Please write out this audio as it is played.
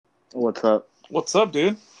What's up? What's up,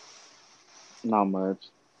 dude? Not much.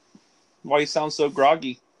 Why you sound so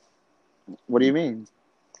groggy? What do you mean?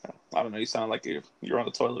 I don't know. You sound like you're on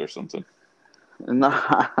the toilet or something. No,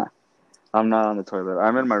 I'm not on the toilet.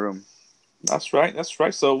 I'm in my room. That's right. That's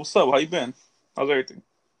right. So what's up? How you been? How's everything?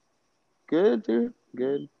 Good, dude.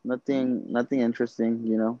 Good. Nothing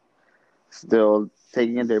interesting. Still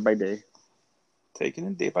taking it day by day. Taking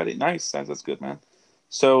it day by day. Nice. That's good, man.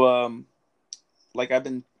 So like I've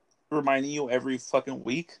been reminding you every fucking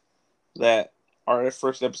week that our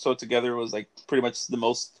first episode together was like pretty much the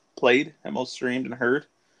most played and most streamed and heard.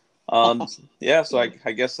 Um, yeah. So I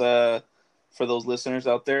guess for those listeners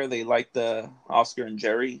out there, they like the Oscar and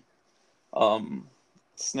Jerry um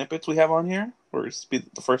snippets we have on here, or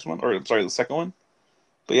the first one, or sorry, the second one.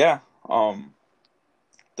 But yeah, um,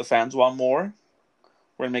 the fans want more.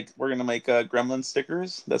 We're gonna make Gremlin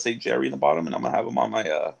stickers that say Jerry in the bottom, and I'm gonna have them on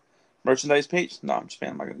my merchandise page. No, I'm just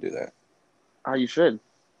kidding. I'm not gonna do that. Oh, you should.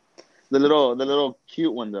 The little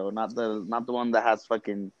cute one though, not the one that has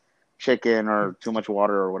fucking chicken or too much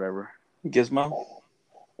water or whatever. Gizmo.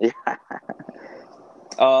 Yeah.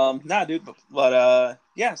 Nah, dude. But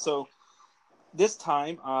yeah. So this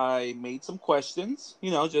time I made some questions.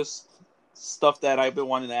 Just stuff that I've been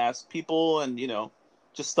wanting to ask people, and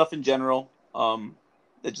just stuff in general.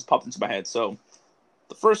 That just popped into my head. So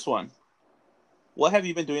the first one: what have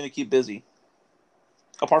you been doing to keep busy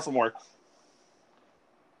apart from work?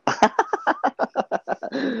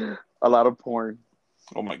 A lot of porn.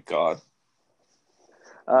 Oh my god.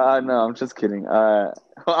 No, I'm just kidding.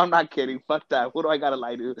 I'm not kidding. Fuck that. Who do I gotta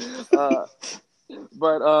lie to?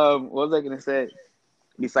 But what was I gonna say?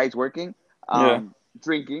 Besides working, Yeah.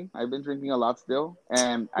 drinking. I've been drinking a lot still,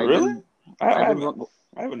 and Really? I, I've I been haven't. go-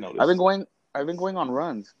 I haven't I've been noticed. going I've been going on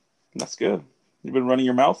runs. That's good. You've been running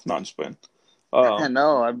your mouth. Not just playing. Um,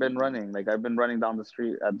 No, I've been running. Like I've been running down the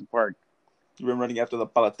street at the park. you've been running after the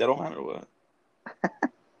palatero man, or what?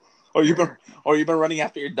 Or you've been, or you've been running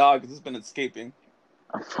after your dog because it's been escaping.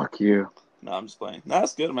 Oh, fuck you. No, I'm just playing. No,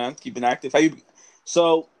 that's good, man. Keeping active. How you?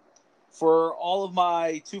 So, for all of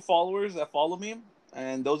my two followers that follow me,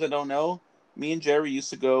 and those that don't know, me and Jerry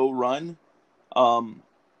used to go run, um,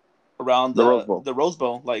 around The Rose the Bowl. the Rose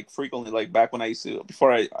Bowl like frequently, like back when I used to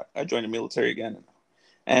before I joined the military again.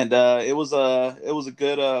 And it was a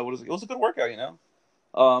good what is it? It was a good workout, you know.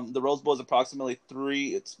 The Rose Bowl is approximately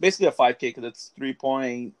three. It's basically a 5K because it's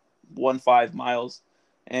 3.15 miles,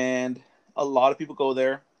 and a lot of people go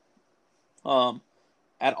there um,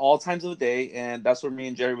 at all times of the day, and that's where me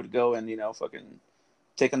and Jerry would go and fucking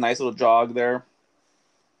take a nice little jog there.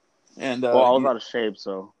 And Well, I was out of shape,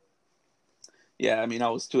 so yeah, I mean I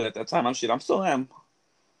was too at that time. I'm still am,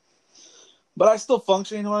 but I still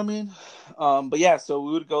function. You know what I mean? But yeah, so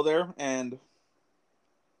we would go there and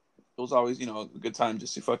it was always a good time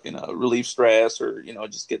just to fucking relieve stress or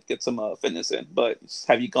just get some fitness in. But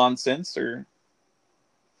have you gone since or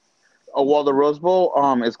well, the Rose Bowl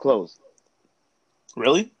is closed.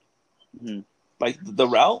 really Hmm. like the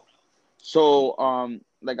route? So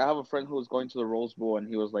like I have a friend who was going to the Rose Bowl, and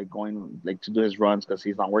he was like going like to do his runs because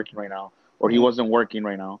he's not working right now, or he Yeah. wasn't working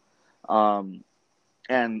right now. Um,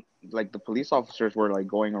 and like the police officers were like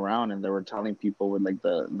going around, and they were telling people with like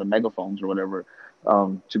the megaphones or whatever,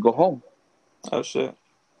 to go home. Oh shit!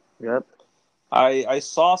 Yep. I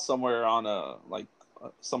saw somewhere on a like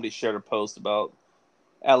somebody shared a post about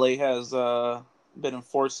LA has been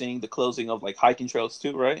enforcing the closing of like hiking trails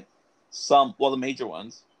too, right? The major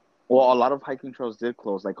ones. Well, a lot of hiking trails did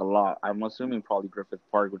close, like a lot. I'm assuming probably Griffith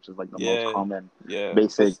Park, which is like the most Yeah, common yeah.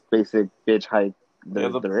 basic Because basic bitch hike yeah,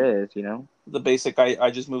 there is. the basic. I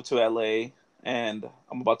just moved to LA and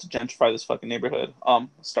I'm about to gentrify this fucking neighborhood.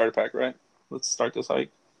 Starter pack, right? Let's start this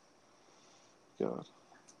hike. God.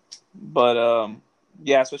 But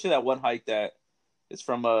yeah, especially that one hike that is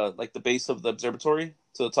from like the base of the observatory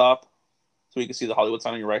to the top, so you can see the Hollywood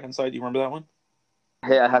sign on your right hand side. Do you remember that one?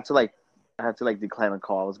 Hey, I had to like decline a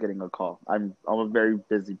call. I was getting a call. I'm a very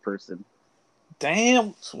busy person.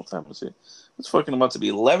 Damn. So what time is it? It's fucking about to be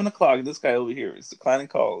 11 o'clock. And this guy over here is declining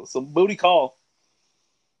call. It's a booty call.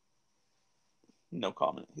 No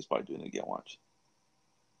comment. He's probably doing it again. Watch.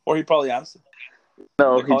 Or he probably answered.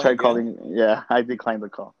 No, They're he calling tried again. calling. Yeah, I declined the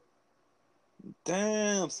call.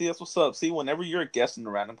 Damn. See, that's what's up. See, whenever you're a guest in the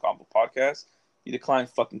Random Combo podcast, you decline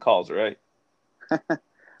fucking calls, right? I'm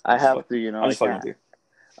I just have fuck. to, I'm I just fucking with can't.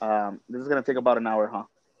 you. This is gonna take about an hour, huh?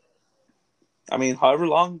 I mean, however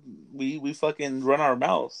long we fucking run our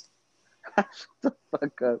mouths.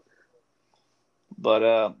 Fuck up.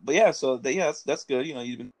 But yeah, so yeah, that's good.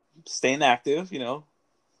 You've been staying active.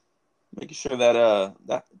 Making sure that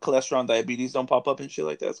that cholesterol and diabetes don't pop up and shit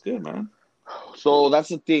like that. That's good, man. So that's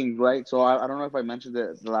the thing, right? So I don't know if I mentioned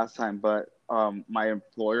it the last time, but my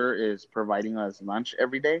employer is providing us lunch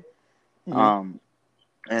every day. Hmm. Um,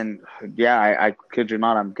 and yeah, I kid you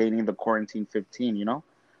not, I'm gaining the quarantine 15, you know?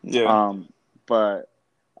 Yeah, Um, but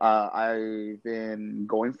I've been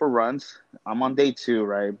going for runs. I'm on day two,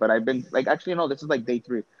 right? But I've been like, actually, no, this is like day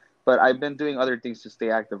three. But I've been doing other things to stay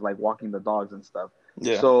active, like walking the dogs and stuff.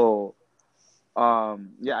 yeah. So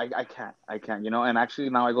yeah, I can't, you know. And actually,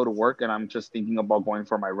 now I go to work, and I'm just thinking about going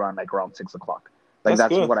for my run, like around 6 o'clock. Like That's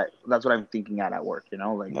good. that's what I'm thinking at work, you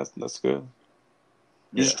know. Like That's good.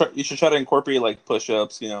 yeah. You should try to incorporate like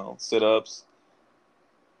push-ups, sit ups.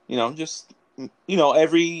 Just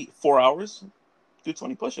every 4 hours, do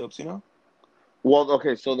 20 push-ups. Well,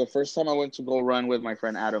 okay. So the first time I went to go run with my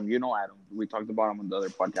friend Adam, you know Adam, we talked about him on the other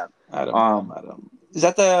podcast. Um, Adam. Is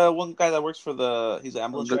that the one guy that works for he's an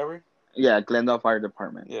ambulance driver? Yeah, Glendale Fire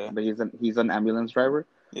Department, Yeah, but he's an ambulance driver.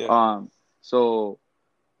 yeah. So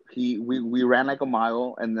we ran like a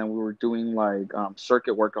mile, and then we were doing like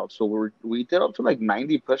circuit workouts. So we did up to like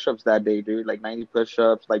 90 push-ups that day, dude. Like 90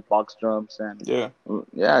 push-ups, like box jumps, and Yeah.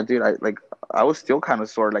 yeah, dude. I was still kind of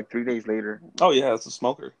sore like 3 days later. Oh yeah, it's a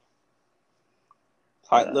smoker.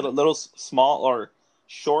 Yeah, Little small or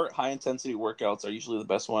short high intensity workouts are usually the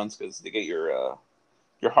best ones because they get your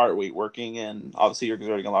heart rate working, and obviously you're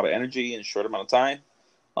exerting a lot of energy in a short amount of time.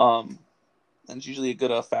 Um, and it's usually a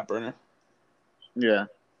good fat burner. yeah.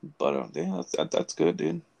 But yeah, that's good,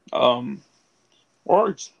 dude. Um, or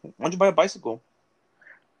why don't you buy a bicycle?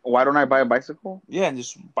 Why don't I buy a bicycle? Yeah, and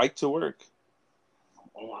just bike to work.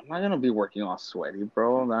 Oh, I'm not gonna be working all sweaty,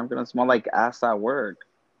 bro. Then I'm gonna smell like ass at work.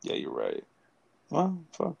 Yeah, you're right. Well,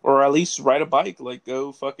 fuck. Or at least ride a bike. Like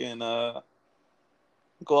go fucking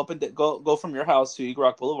go up and go from your house to Eagle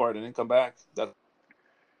Rock Boulevard and then come back. That at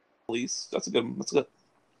least that's a good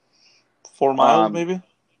 4 miles Um, maybe.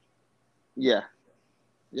 yeah,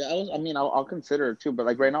 yeah. I mean, I'll consider it too. But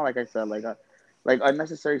like right now, like I said, like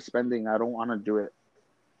unnecessary spending. I don't want to do it.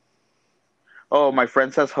 Oh, my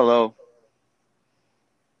friend says hello.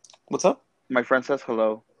 What's up? My friend says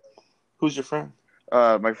hello. Who's your friend?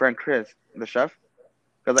 My friend Chris, the chef,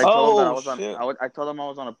 because I told him that I Oh was on. shit! I told him I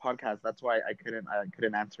was on a podcast. That's why I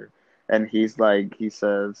couldn't answer. And he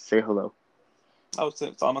says, say hello. I was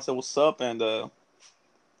telling myself what's up, and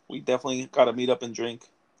we definitely got to meet up and drink,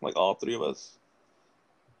 like all three of us.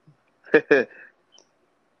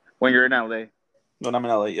 When you're in LA. When I'm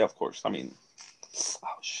in LA, yeah, of course. I mean, oh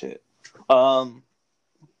shit. Um,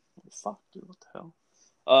 fuck, dude, what the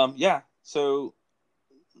hell? Yeah. So,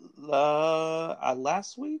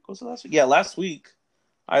 last week was it last week? Yeah, last week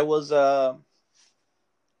I was I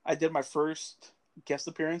did my first guest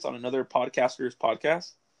appearance on another podcaster's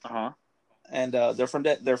podcast, Uh huh. and they're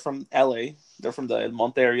from LA. They're from the El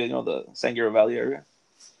Monte area, the San Gabriel Valley area.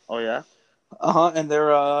 Oh yeah. And their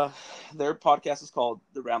podcast is called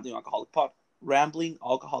the Rambling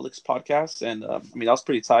Alcoholics Podcast, and I mean that was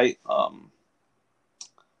pretty tight.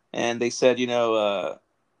 And they said, when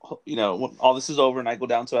all this is over and I go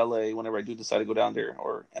down to LA, whenever I do decide to go down there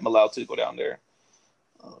or am allowed to go down there,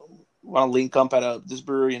 uh, want to link up at this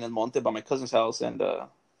brewery in El Monte by my cousin's house, and I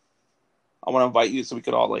want to invite you so we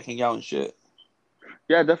could all like hang out and shit.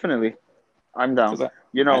 Yeah, definitely. I'm down. Because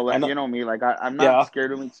I know, You know me. Like I'm not yeah,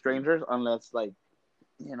 scared to meet strangers unless like,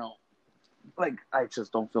 you know, like I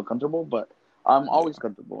just don't feel comfortable. But I'm always yeah,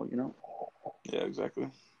 comfortable. You know. yeah, exactly.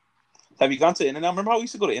 Have you gone to In-N-Out? Remember how we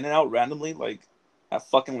used to go to In-N-Out randomly, like at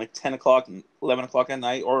fucking like 10 o'clock and 11 o'clock at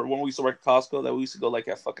night, or when we used to work at Costco, that we used to go like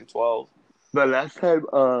at fucking 12. The last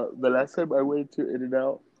time I went to In and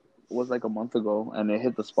Out was like a month ago, and it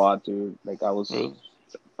hit the spot, dude. Like Really?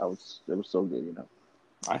 it was so good, you know.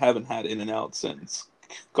 I haven't had In-N-Out since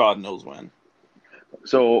God knows when.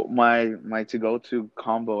 So my to go to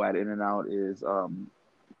combo at In and Out is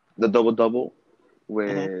the double double Hmm.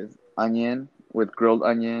 with onion, with grilled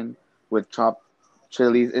onion, with chopped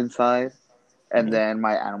chilies inside, and Hmm. then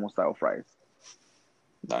my animal style fries.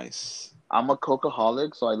 Nice. I'm a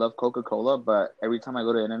Coca-holic, so I love Coca-Cola, but every time I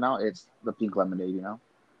go to In and Out, it's the pink lemonade, you know?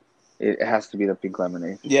 It has to be the pink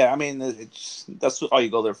lemonade. Yeah, I mean, that's all you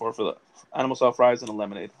go there for the animal style fries and a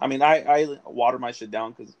lemonade. I mean, I water my shit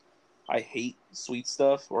down because I hate sweet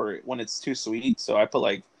stuff or when it's too sweet, so I put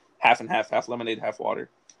like half and half lemonade, half water.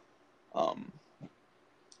 Um,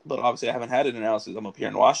 but obviously I haven't had it in out since I'm up here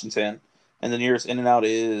in Washington, and the nearest In and Out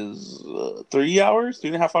is 3 hours,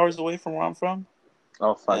 3.5 hours away from where I'm from.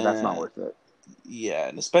 Oh fuck, that's not And worth it. yeah,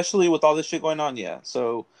 and especially with all this shit going on, yeah.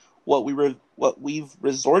 So what we've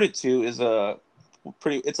resorted to is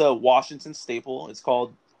it's a Washington staple. It's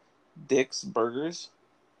called Dick's Burgers,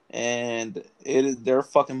 and they're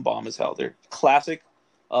fucking bomb as hell. They're classic.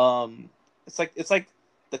 Um, It's like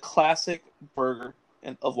the classic burger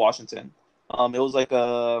of Washington. It was like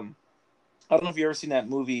I don't know if you ever seen that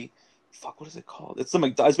movie. Fuck, what is it called? It's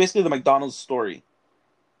basically the McDonald's story,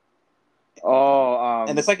 Oh,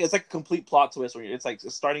 and it's like a complete plot twist where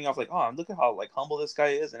it's starting off like, oh, look at how like humble this guy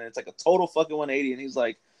is, and it's like a total fucking 180, and he's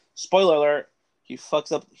like, spoiler alert, he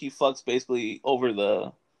fucks basically over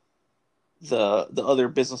the other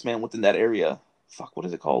businessman within that area. Fuck, what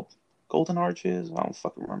is it called? Golden Arches? I don't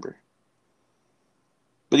fucking remember.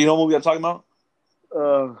 But you know what movie I'm talking about?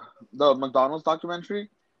 uh, the McDonald's documentary.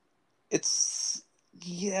 It's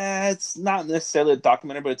yeah, it's not necessarily a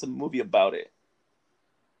documentary, but it's a movie about it.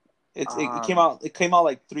 It came Um, out it came out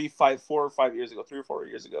like 4 or 5 years ago, 3 or 4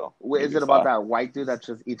 years ago, Wait, is maybe it about five. that white dude that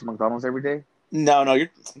just eats McDonald's every day? No, no, you're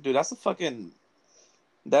dude. That's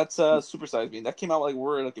Super Size Me. That came out like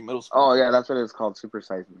we're like in middle school. Oh yeah, that's what it's called. Super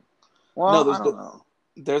Size Me. No, Well, I don't know.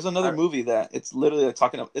 there's another I, movie that it's literally like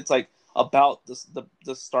it's like about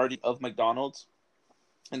the starting of McDonald's,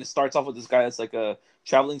 and it starts off with this guy that's like a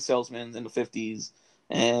traveling salesman in the 50s,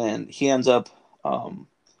 and he ends up um,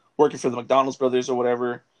 working for the McDonald's brothers or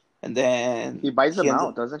whatever, and then he buys them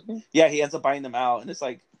out, doesn't he? he ends up buying them out, and it's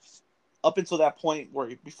like up until that point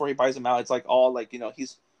where before he buys them out, it's like all like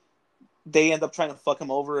they end up trying to fuck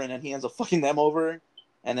him over, and then he ends up fucking them over,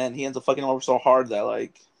 and then he ends up fucking them over so hard that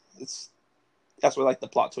like it's that's where like the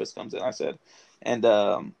plot twist comes in. I said, and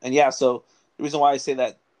yeah, so the reason why I say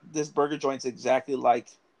that this burger joint's exactly like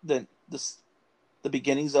the the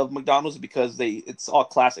beginnings of McDonald's is because it's all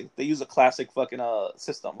classic. They use a classic fucking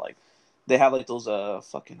system. Like they have like those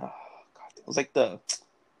fucking god, it was like the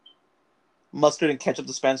mustard and ketchup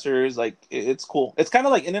dispensers. Like it's cool. It's kind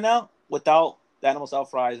of like In-N-Out without the animal style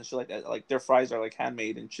fries and shit like that. Like their fries are like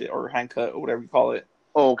handmade and shit or hand cut or whatever you call it.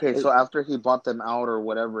 Oh, okay. It- So after he bought them out or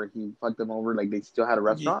whatever, he fucked them over. Like they still had a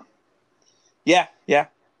restaurant, yeah, yeah,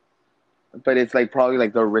 but it's like probably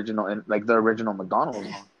like the original McDonald's,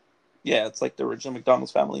 yeah. It's like the original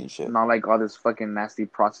McDonald's family and shit. not like all this fucking nasty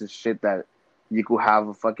processed shit that you could have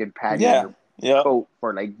a fucking patty in Yeah, your yeah, coat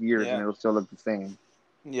for like years and yeah, it'll still look the same.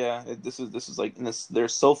 yeah. This is like and they're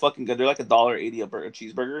so fucking good. They're like $1.80 a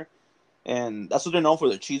cheeseburger, and that's what they're known for.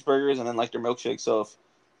 Their cheeseburgers and then like their milkshakes. So if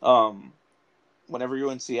whenever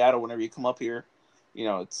you're in Seattle, whenever you come up here,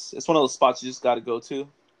 it's one of those spots you just got to go to,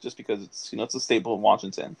 just because it's a staple in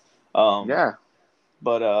Washington. Um, Yeah.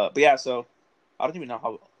 but yeah, so I don't even know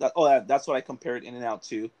how that's what I compared In-N-Out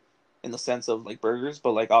to, in the sense of like burgers,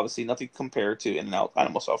 but like obviously nothing compared to In-N-Out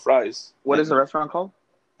animal style fries. What is the And restaurant called?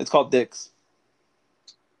 it's called Dick's.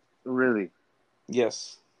 Really?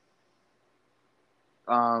 Yes.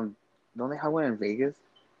 Don't they have one in Vegas?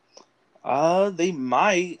 They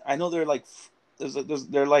might. I know they're like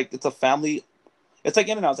they're like it's a family. It's like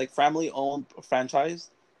In-N-Out. It's like family owned franchise,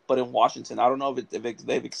 but in Washington. I don't know if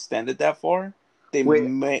they've extended that far. They Wait,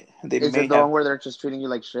 may they is may it the one have. where they're just treating you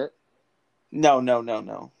like shit? No, no, no,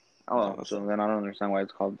 no, no. Oh, That's so not, then I don't understand why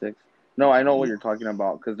it's called Dick's. No, I know what yeah, you're talking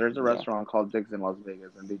about because there's a yeah. restaurant called Dick's in Las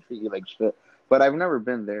Vegas and they treat you like shit. But I've never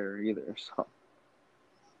been there either. So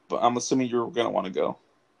But I'm assuming you're gonna want to go.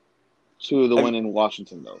 to the Have you? one in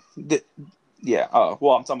Washington though. Yeah.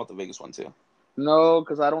 Well, I'm talking about the Vegas one too. No,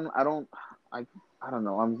 because I, I don't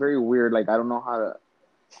know. I'm very weird. Like I How don't to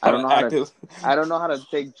know how act to, is. I don't know how to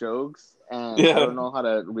take jokes, and I Yeah. don't know how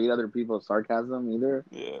to read other people's sarcasm either.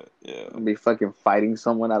 Yeah. Yeah. I'll be fucking fighting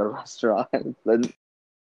someone at a restaurant. Then,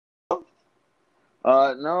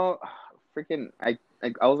 no, freaking, I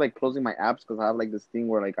was like closing my apps because I have like this thing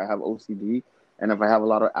where like I have OCD, and if I have a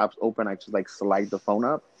lot of apps open, I just like slide the phone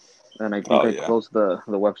up, and I think Oh I yeah. closed the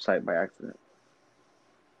website by accident.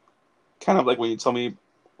 Kind of like when you told me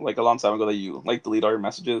like a long time ago that you like delete all your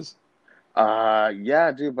messages.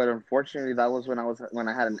 Yeah, dude, but unfortunately, that was when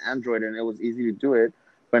I had an Android and it was easy to do it.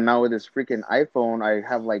 But now with this freaking iPhone, I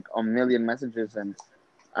have like a million messages and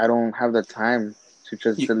I don't have the time to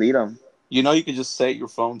just You delete them. you could just set your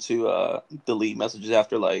phone to delete messages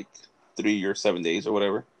after like 3 or 7 days or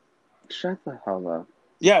whatever. Shut the hell up.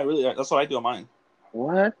 Yeah, really. That's what I do on mine.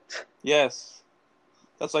 What? Yes,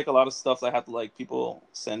 that's like a lot of stuff that I have to like people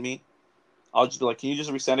send me. I'll just be like, can you just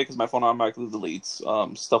resend it because my phone automatically deletes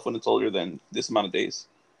stuff when it's older than this amount of days.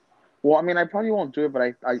 Well, I mean, I probably won't do it, but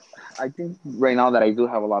I think right now that I do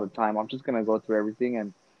have a lot of time, I'm just gonna go through everything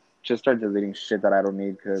and just start deleting shit that I don't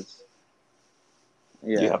need because,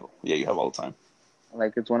 yeah, You have all the time.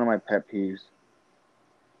 like it's one of my pet peeves.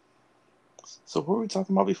 So what were we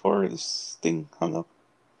talking about before this thing hung up?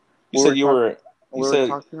 You We were said talking, you we were said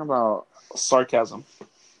talking about. sarcasm.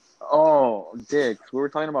 Oh, Dick's. We were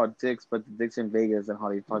talking about Dick's, but the Dick's in Vegas and how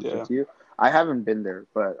they talk shit Yeah. to you. I haven't been there,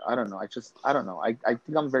 but I don't know. I don't know. I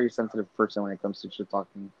think I'm a very sensitive person when it comes to shit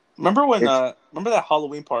talking. Remember when? It's Remember that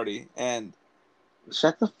Halloween party? And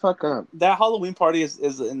shut the fuck up. that Halloween party is.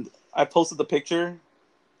 In, I posted the picture.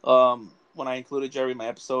 When I included Jerry in my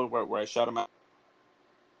episode where I shot him out.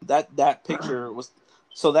 That picture was.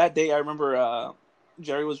 So that day, I remember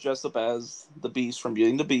Jerry was dressed up as the Beast from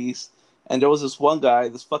Beauty and the Beast, and there was this one guy,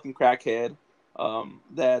 this fucking crackhead,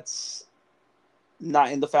 that's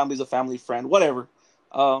not in the family, is a family friend, whatever.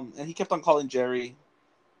 And he kept on calling Jerry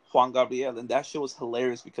Juan Gabriel, and that shit was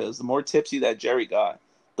hilarious because the more tipsy that Jerry got,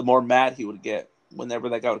 the more mad he would get. Whenever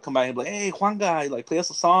that guy would come by and be like, "Hey, Juan guy, like play us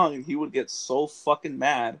a song," and he would get so fucking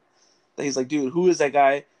mad that he's like, "Dude, who is that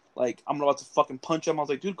guy? Like, I'm about to fucking punch him." I was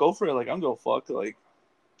like, "Dude, go for it. Like, I don't give a fuck. Like,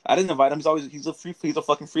 I didn't invite him. He's a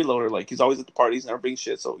fucking freeloader. Like, he's always at the parties, never brings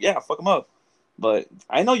shit. So yeah, fuck him up." But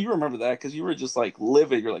I know you remember that because you were just like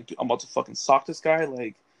livid. You're like, "Dude, I'm about to fucking sock this guy."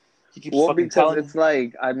 Like, he keeps Well, fucking because telling. it's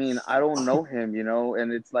like, I mean, I don't know him,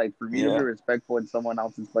 and it's like for me to be Yeah, respectful in someone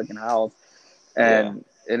else's fucking house, yeah.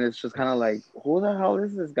 and it's just kind of like, who the hell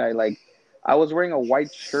is this guy? Like, I was wearing a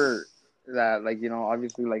white shirt that, like,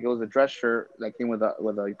 obviously, like it was a dress shirt that came with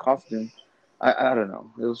a costume. I don't know.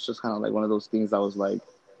 It was just kind of like one of those things. I was like,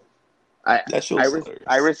 I That shit I was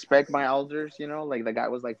I hilarious. respect my elders, like the guy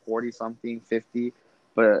was like 40 something, 50,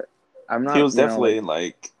 but I'm He not, was like definitely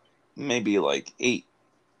like maybe like 8,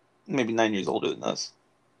 maybe 9 years older than us.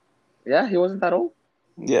 yeah, he wasn't that old.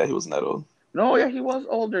 Yeah, he wasn't that old. No, yeah, he was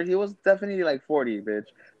older. He was definitely like 40, bitch.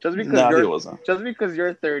 Just because Nah, he you're wasn't. just because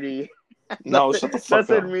you're 30 No, doesn't shut the fuck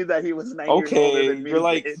doesn't up. mean that he was 9 years older Okay, than me,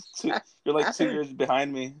 bitch. you're like 2 years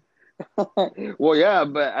behind me. Well, yeah,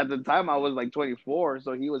 but at the time I was like 24,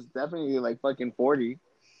 so he was definitely like fucking 40.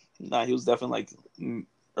 Nah, he was definitely like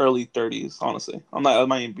early 30s. Honestly, I'm not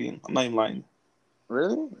even lying.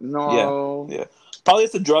 Really? Yeah, No. yeah. Probably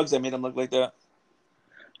it's the drugs that made him look like that.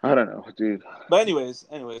 I don't know, dude. But anyways,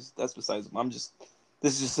 that's besides.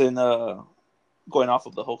 This is just in going off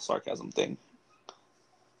of the whole sarcasm thing.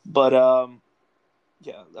 But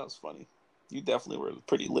yeah, that was funny. You definitely were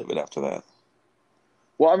pretty livid after that.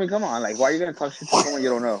 Well, I mean, come on. Like, why are you gonna talk shit to someone you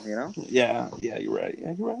don't know? Yeah, yeah, you're right.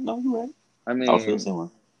 Yeah, you're right. No, you're right. I I was feeling the mean, same way.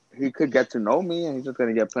 he could get to know me, and he's just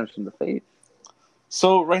gonna get punched in the face.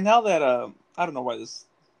 So right now that I don't know why this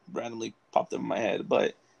randomly popped up in my head,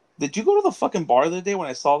 but did you go to the fucking bar the other day when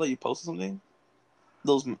I saw that you posted something?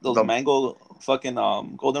 Those The mango fucking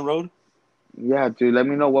Golden Road. Yeah, dude. Let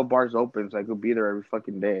me know what bars open so I could be there every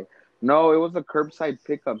fucking day. No, it was a curbside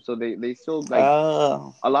pickup, so they still like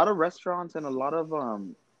Uh a lot of restaurants and a lot of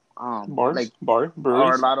like or a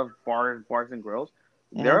breweries. lot of bars and grills.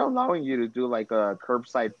 They're Hmm. allowing you to do like a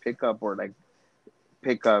curbside pickup or like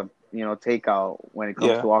pickup, takeout when it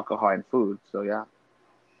comes Yeah. to alcohol and food. So yeah,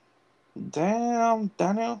 Damn,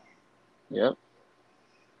 Daniel. yep.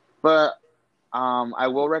 But I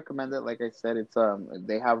will recommend it. Like I said, it's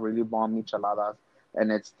they have really bomb micheladas,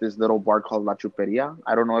 and it's this little bar called La Chuperia.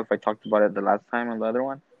 I don't know if I talked about it the last time on the other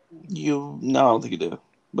one. You no, I don't think you do.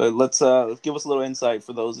 But let's give us a little insight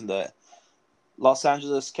for those in the Los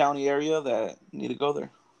Angeles County area that need to go there.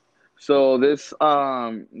 So this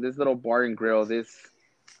little bar and grill, this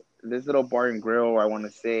little bar and grill, I want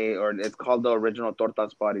to say, or it's called the Original Torta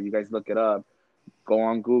Spot. If you guys look it up, go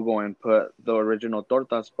on Google and put the Original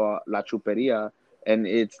Torta Spot, La Chuperia, and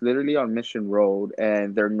it's literally on Mission Road,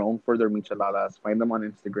 and they're known for their micheladas. Find them on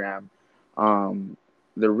Instagram.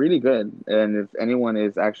 They're really good, and if anyone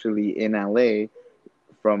is actually in LA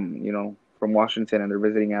from Washington and they're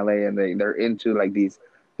visiting LA and they're into like these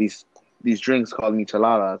these drinks called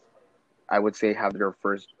micheladas, I would say have their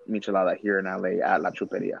first michelada here in LA at La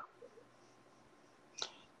Chuperia.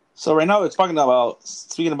 So right now it's speaking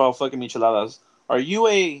about fucking micheladas. Are you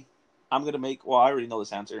a I'm gonna make well I already know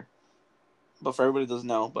this answer, but for everybody who doesn't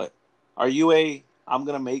know, but are you a I'm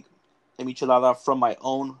gonna make a michelada from my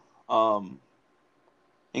own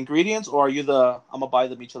ingredients, or are you the I'm gonna buy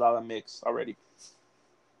the michelada mix already?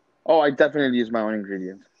 Oh, I definitely use my own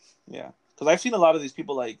ingredients. Yeah, because I've seen a lot of these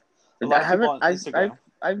people like a I lot of people haven't. on I've Instagram.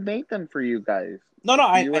 I've made them for you guys. No, You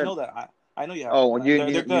I were. know that I know you have. Oh, you They're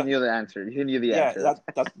knew you good. knew the answer. You knew the Yeah, answer.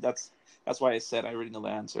 that's why I said I already know the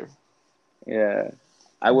answer. Yeah,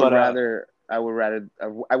 I would But rather. I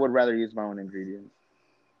would rather use my own ingredients.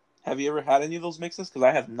 have you ever had any of those mixes? Because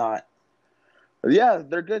I have not. Yeah,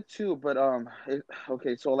 they're good too. But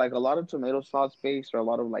okay. So like a lot of tomato sauce based, or a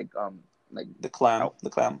lot of like oh, The clam.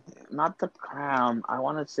 not the clam. I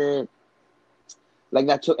want to say like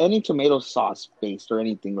that to any tomato sauce based or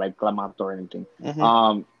anything like clamato or anything. Mm-hmm.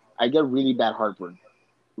 Um, I get really bad heartburn.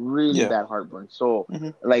 Really Yeah. bad heartburn. So Mm-hmm.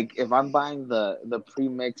 like if I'm buying the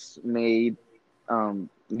premix made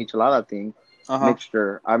michelada thing Uh huh.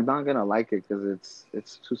 mixture, I'm not gonna like it because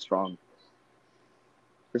it's too strong.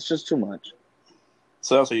 It's just too much.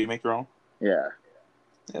 So you make your own. Yeah.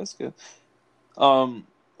 Yeah, that's good. Fuck,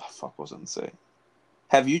 what was I gonna say?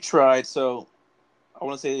 Have you tried? So I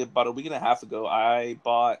want to say about a week and a half ago, I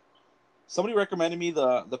bought. Somebody recommended me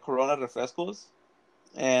the Corona Refrescos,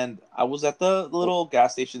 and I was at the little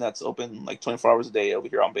gas station that's open like 24 hours a day over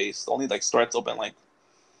here on base. The only like store that's open like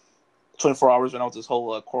 24 hours right now with this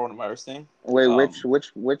whole coronavirus thing. Wait, Um,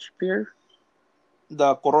 which beer?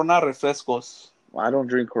 the Corona Refrescos. I don't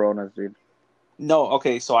drink Coronas, dude. No,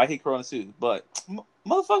 okay, so I hate Coronas too, but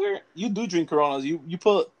motherfucker, you do drink Coronas. You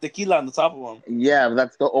put tequila on the top of them. Yeah,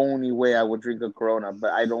 that's the only way I would drink a Corona,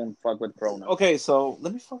 but I don't fuck with Coronas. Okay, so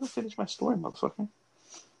let me fucking finish my story, motherfucker. All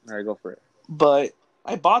right, go for it. But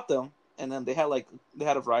I bought them, and then they had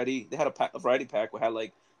a variety. They had a variety pack that had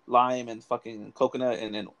like lime and fucking coconut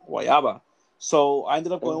and then guayaba. So I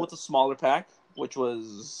ended up going with the smaller pack, which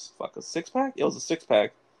was fuck a 6 pack. It was a 6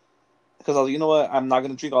 pack because I was like, you know what, I'm not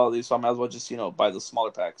gonna drink all of these, so I might as well just buy the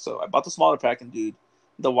smaller pack. So I bought the smaller pack, and dude,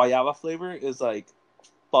 the guayaba flavor is like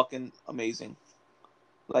fucking amazing.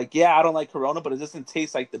 Like, yeah, I don't like Corona, but it doesn't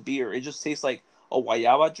taste like the beer. It just tastes like a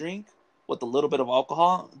guayaba drink with a little bit of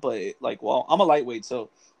alcohol. But like, well, I'm a lightweight, so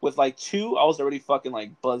with like two, I was already fucking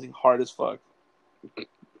like buzzing hard as fuck.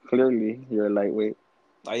 Clearly, you're a lightweight.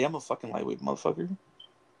 I am a fucking lightweight, motherfucker.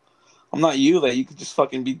 I'm not you that you could just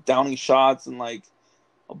fucking be downing shots and like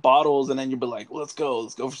bottles, and then you'd be like, well, let's go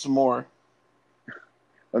for some more.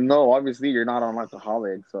 No, obviously you're not an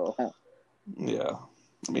alcoholic, so Yeah,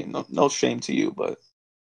 I mean, no shame to you, but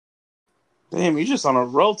damn, you're just on a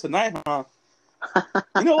roll tonight, huh?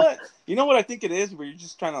 You know what? You know what I think it is, where you're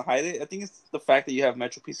just trying to hide it? I think it's the fact that you have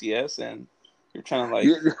Metro PCS and you're trying to like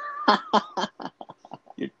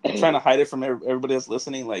you're trying to hide it from everybody that's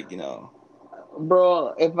listening. Like,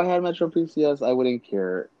 bro. If I had Metro PCS, I wouldn't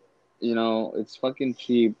care. It's fucking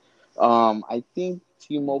cheap. I think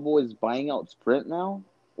T-Mobile is buying out Sprint now.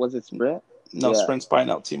 Was it Sprint? no, Yeah. Sprint's buying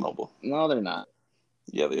out T-Mobile. No, they're not.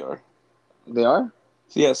 Yeah, they are. They are?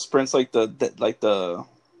 So yeah, Sprint's like the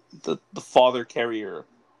father carrier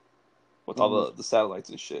with all the satellites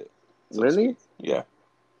and shit. So Really? Yeah.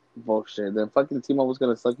 Bullshit. Then fucking T-Mobile's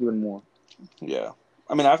gonna suck even more. Yeah.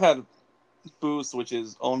 I mean, I've had Boost, which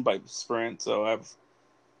is owned by Sprint, so I've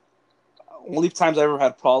only times I ever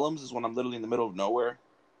had problems is when I'm literally in the middle of nowhere,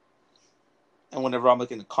 and whenever I'm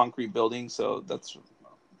like in a concrete building. So that's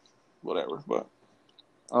whatever. But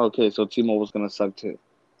Okay, so T-Mobile's gonna suck too.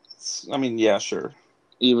 I mean, yeah, sure,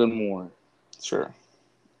 Even more. sure.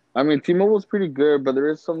 I mean, T-Mobile's pretty good, but there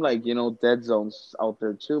is some dead zones out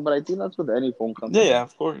there too. But I think that's with any phone Yeah, company. yeah,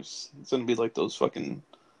 of course. It's gonna be like those fucking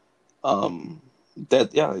dead,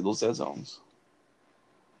 yeah, like those dead zones.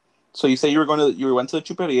 So you say you went to the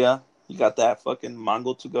chuperia, you got that fucking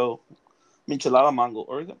mango to go, michelada mango,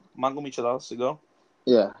 or is it mango micheladas to go?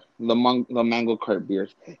 Yeah, the mango cart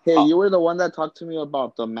beers. Hey, Oh, you were the one that talked to me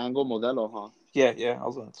about the mango Modelo, huh? yeah, I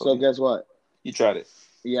was gonna tell So you. guess what? You tried it.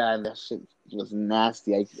 Yeah, and that shit was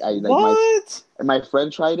nasty. I like What? my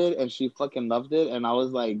friend tried it and she fucking loved it, and I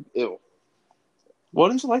was like, ew. What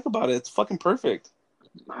didn't you like about it? It's fucking perfect.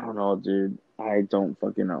 I don't know, dude. I don't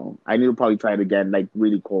fucking know. I need to probably try it again, like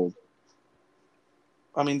really cold.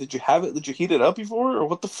 I mean, did you have it? Did you heat it up before, or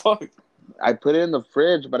what the fuck? I put it in the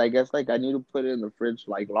fridge, but I guess like I need to put it in the fridge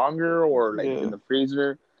like longer or like in Yeah, the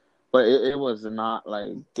freezer. But it was not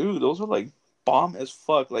like, dude, those are like bomb as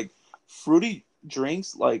fuck. Like fruity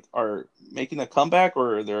drinks, like are making a comeback,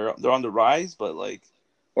 or they're on the rise. But like,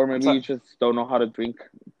 or I'm maybe you talking, just don't know how to drink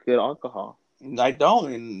good alcohol. I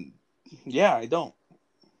don't, and yeah, I don't.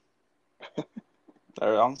 I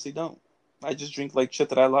honestly don't. I just drink like shit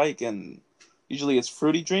that I like, and usually it's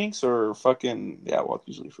fruity drinks or fucking yeah. Well,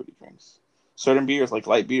 usually fruity drinks. Certain beers, like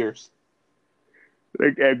light beers.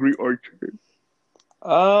 Like Angry Orchard.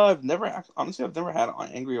 I've never had an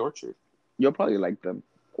Angry Orchard. You'll probably like them.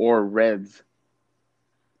 Or Reds.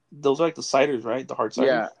 Those are like the ciders, right? The hard ciders.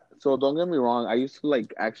 Yeah. So don't get me wrong. I used to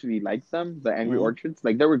like actually like them, the Angry Mm-hmm. Orchards.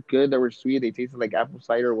 Like they were good. They were sweet. They tasted like apple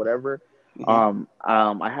cider or whatever. Mm-hmm.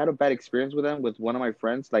 I had a bad experience with them with one of my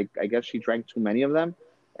friends. Like I guess she drank too many of them,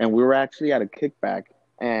 and we were actually at a kickback,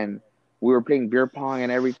 and we were playing beer pong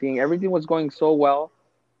and everything. Everything was going so well,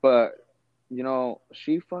 but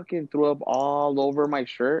she fucking threw up all over my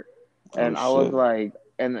shirt, Oh and I was shit. like,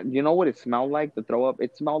 and you know what it smelled like? The throw up.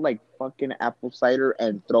 It smelled like fucking apple cider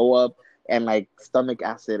and throw up and like stomach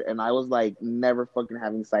acid, and I was like, never fucking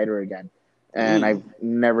having cider again, and Ew. I've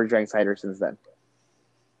never drank cider since then.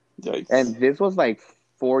 Yikes. And this was like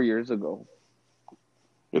 4 years ago.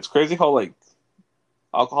 It's crazy how like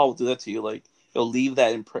alcohol will do that to you. Like it'll leave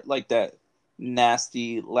that like that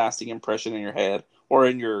nasty, lasting impression in your head or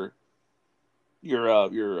in your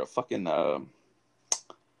your fucking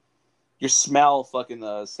your smell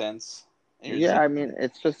fucking sense, and you're just Yeah, like, I mean,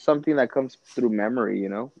 it's just something that comes through memory, you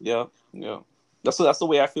know. yeah, yeah. That's the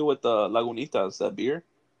way I feel with Lagunitas, that beer.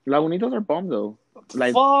 Lagunitas are bomb though.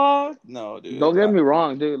 Like, Fuck no, dude. don't get me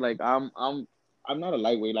wrong, dude. Like, I'm not a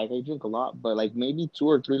lightweight. Like, I drink a lot, but like maybe two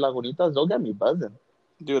or three Lagunitas, don't get me buzzing.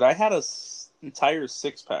 Dude, I had a entire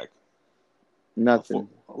 6 pack, Nothing,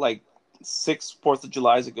 like 6 Fourth of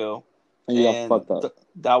July's ago, and you got and fucked up.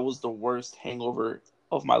 that was the worst hangover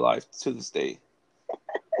of my life to this day.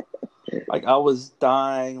 Like I was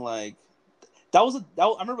dying. Like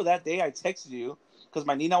I remember that day I texted you because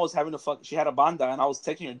my Nina was having a fuck. She had a banda, and I was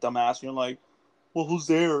texting your dumbass. And you're like, "Well, who's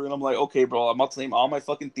there?" And I'm like, "Okay, bro. I'm about to name all my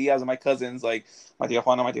fucking tias and my cousins, like my tia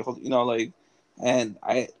Juana, my tia, like." And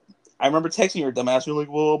I remember texting your dumbass. You're like,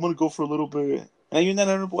 "Well, I'm gonna go for a little bit," and you're not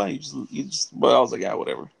in a way. You just. But I was like, "Yeah,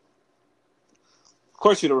 whatever." Of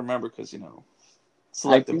course, you don't remember because I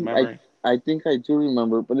selective think memory. I think I do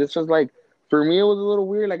remember, but it's just like for me it was a little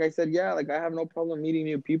weird. Like I said, yeah, like I have no problem meeting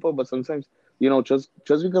new people, but sometimes just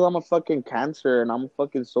because I'm a fucking Cancer and I'm a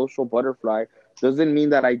fucking social butterfly doesn't mean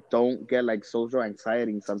that I don't get like social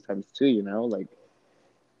anxiety sometimes too. You know, like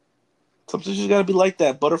Sometimes you just gotta be like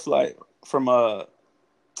that butterfly from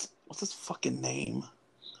what's his fucking name?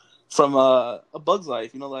 From A Bug's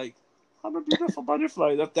Life. Like I'm a beautiful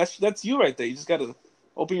butterfly. That's you right there. You just gotta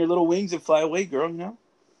open your little wings and fly away, girl.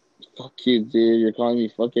 fuck you, dude. You're calling me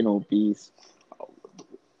fucking obese.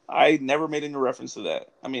 I never made any reference to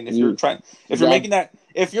that. I mean, You that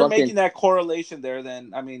if you're fucking making that correlation there,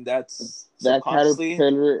 then I mean that's that subconsciously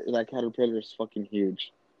caterpillar is fucking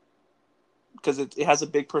huge. because it has a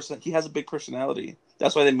big person. He has a big personality.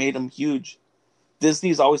 That's why they made him huge.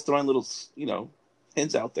 Disney's always throwing little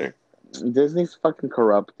hints out there. Disney's fucking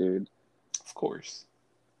corrupt, dude. Of course,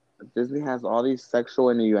 Disney has all these sexual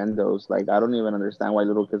innuendos. Like I don't even understand why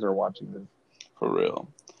little kids are watching this. for real.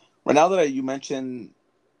 Right now that you mentioned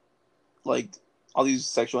like all these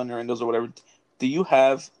sexual innuendos or whatever, do you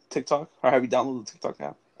have TikTok or have you downloaded the TikTok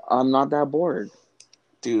app? I'm not that bored.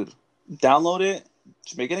 Dude, download it.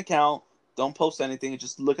 Just make an account. Don't post anything.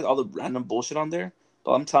 Just look at all the random bullshit on there.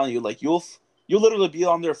 But I'm telling you, like you'll literally be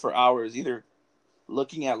on there for hours, either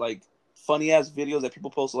looking at like funny ass videos that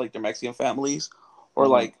people post like their Mexican families, or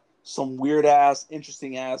Uh-huh. like some weird ass,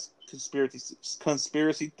 interesting ass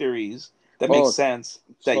conspiracy theories that make Oh, sense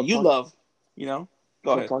that so you talk love.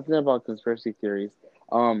 Go so ahead. talking about conspiracy theories.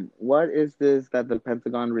 What is this that the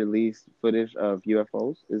Pentagon released footage of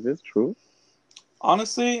UFOs? Is this true?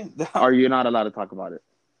 Honestly, Are you not allowed to talk about it?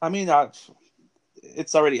 I mean,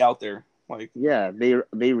 it's already out there. Like, Yeah,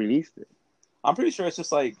 they released it. I'm pretty sure it's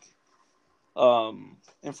just like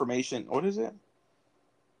information. What is it?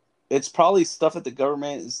 It's probably stuff that the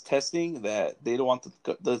government is testing that they don't want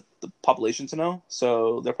the population to know.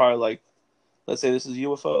 So they're probably like, let's say this is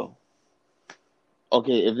UFO.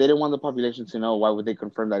 Okay, if they didn't want the population to know, why would they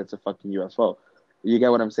confirm that it's a fucking UFO? You get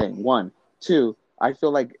what I'm saying? One, two. I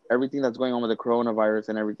feel like everything that's going on with the coronavirus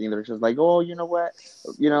and everything, they're just like, oh, you know what?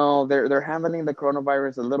 They're handling the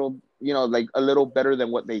coronavirus a little, like a little better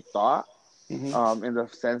than what they thought. Hmm. In the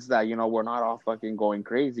sense that we're not all fucking going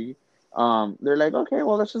crazy. They're like, okay,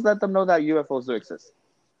 well, let's just let them know that UFOs do exist.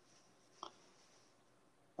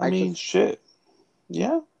 I I mean, just, shit.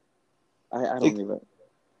 Yeah. I don't Like, even. I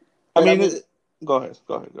But I mean, mean, go ahead.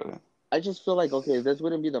 Go ahead. Go ahead. I just feel like okay, this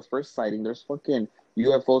wouldn't be the first sighting. There's fucking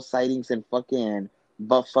UFO sightings in fucking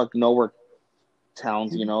butt fuck nowhere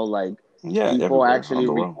towns. Like Yeah, people everywhere around actually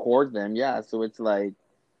the world. record them. Yeah, so it's like,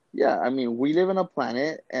 yeah, I mean, we live in a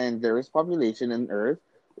planet and there is population in Earth.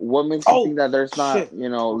 What makes you think Oh that there's not, shit!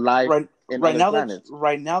 life in other planets?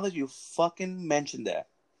 Right now that you fucking mentioned that,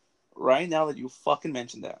 right now that you fucking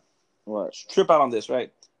mentioned that, What? trip out on this,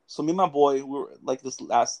 right? So me and my boy, we were like this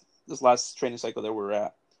last training cycle that we were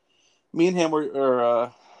at. Me and him we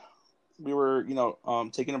were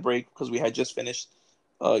taking a break because we had just finished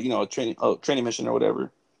a training mission or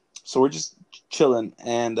whatever. So we're just chilling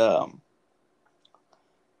and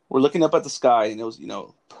we're looking up at the sky and it was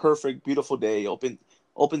perfect, beautiful day,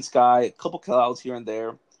 open sky, a couple clouds here and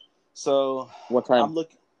there. So What I'm time?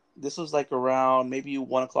 looking. This was like around maybe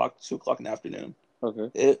 1 o'clock, 2 o'clock in the afternoon.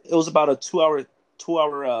 Okay. It was about a 2 hour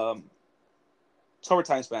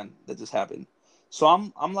time span that this happened. So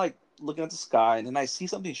I'm like looking at the sky and then I see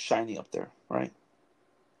something shiny up there, right?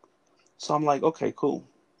 So I'm like, okay, cool.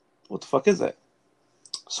 What the fuck is that?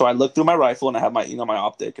 So I look through my rifle and I have my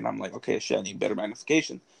optic and I'm like, okay, shit, I need better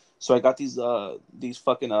magnification. So I got these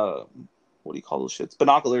fucking what do you call those shits?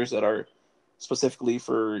 Binoculars that are specifically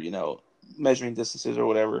for measuring distances or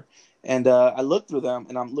whatever. And I look through them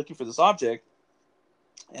and I'm looking for this object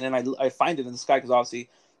And then I find it in the sky because obviously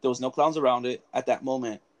there was no clouds around it at that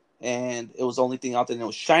moment, and it was the only thing out there, and it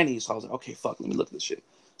was shiny. So I was like, okay, fuck, let me look at this shit.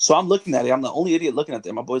 So I'm looking at it. I'm the only idiot looking at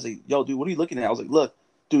it. My boy's like, yo, dude, what are you looking at? I was like, look,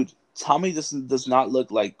 dude, tell me this does not look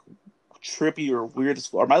like trippy or weird as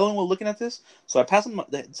fuck. Am I the only one looking at this? So I pass him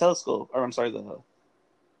the telescope, or I'm sorry, the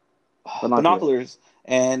Binoculars. binoculars,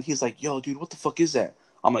 and he's like, yo, dude, what the fuck is that?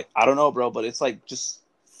 I'm like, I don't know, bro, but it's like just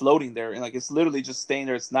floating there, and like it's literally just staying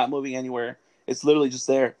there. It's not moving anywhere. It's literally just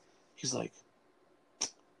there. He's like,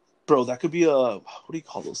 bro, that could be what do you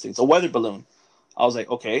call those things? A weather balloon. I was like,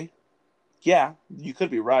 okay, yeah, you could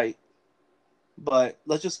be right, but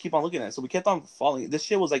let's just keep on looking at it. So we kept on following. This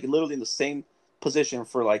shit was like literally in the same position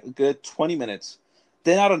for like a good 20 minutes.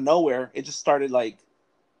 Then out of nowhere, it just started like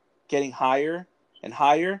getting higher and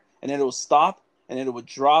higher, and then it would stop, and then it would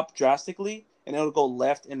drop drastically, and it would go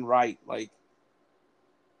left and right, like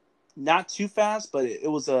not too fast, but it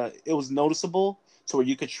was noticeable to where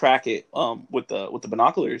you could track it with the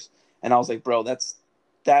binoculars. And I was like, bro, that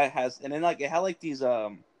has, and then like it had like these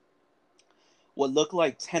what looked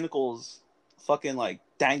like tentacles fucking like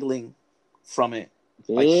dangling from it,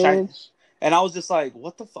 like shiny. Bitch. And I was just like,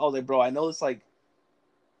 what the fuck? I was like, bro, I know this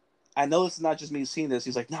is not just me seeing this.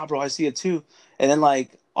 He's like, nah, bro, I see it too. And then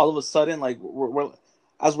like all of a sudden, like we're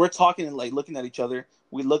as we're talking and like looking at each other,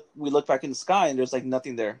 we look back in the sky and there's like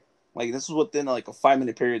nothing there. Like this was within like a 5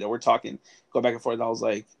 minute period that we're talking, go back and forth. And I was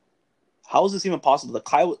like, how is this even possible?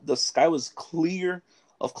 The sky was clear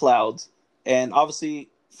of clouds, and obviously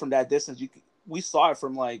from that distance, we saw it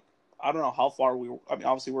from like I don't know how far we were. I mean,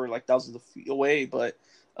 obviously we're like thousands of feet away, but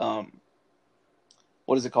um,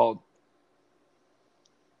 what is it called?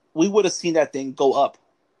 We would have seen that thing go up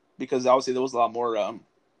because obviously there was a lot more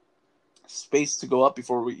space to go up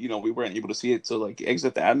before we weren't able to see it to like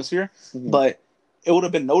exit the atmosphere, Mm-hmm. but it would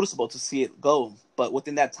have been noticeable to see it go. But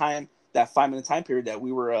within that time, that 5 minute time period that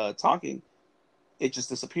we were talking, it just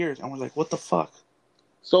disappeared, and we're like, what the fuck?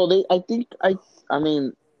 So I think I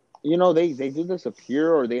mean, they do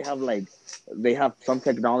disappear, or they have some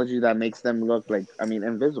technology that makes them look like, I mean,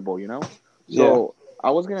 invisible. Yeah. So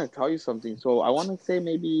I was gonna tell you something. So I want to say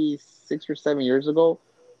maybe 6 or 7 years ago,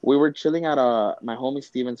 we were chilling at my homie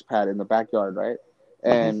Steven's pad in the backyard, right?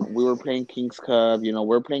 And Mm-hmm. we were playing King's Cup. We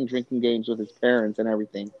are playing drinking games with his parents and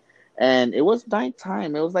everything. And it was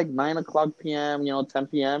nighttime. It was like 9 o'clock p.m. 10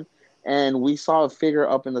 p.m. And we saw a figure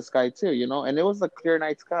up in the sky too. And it was a clear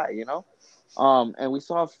night sky. And we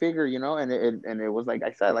saw a figure, and it was like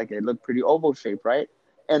I said, like it looked pretty oval shaped, right?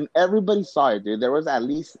 And everybody saw it, dude. There was at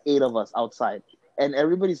least 8 of us outside, and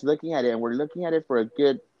everybody's looking at it, and we're looking at it for a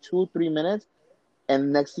good 2 3 minutes,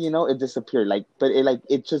 and next thing you know, it disappeared. But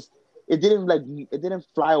it didn't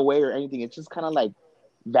fly away or anything. It just kind of like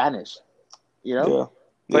vanished, you know. Yeah.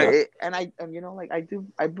 But Yeah. like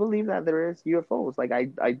I believe that there is UFOs. Like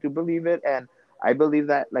I do believe it, and I believe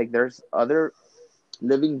that like there's other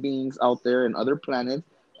living beings out there in other planets,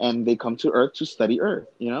 and they come to Earth to study Earth.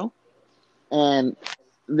 And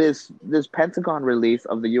this Pentagon release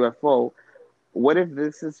of the UFO, what if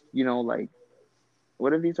this is like,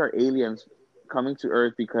 what if these are aliens coming to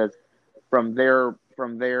Earth because from their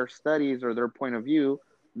studies or their point of view,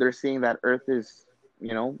 they're seeing that Earth is,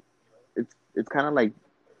 it's kind of like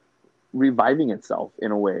reviving itself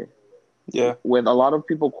in a way. Yeah. With a lot of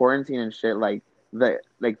people quarantine and shit, like the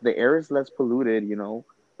air is less polluted.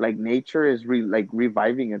 Like nature is like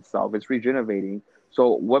reviving itself, it's regenerating.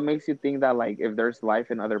 So what makes you think that, like, if there's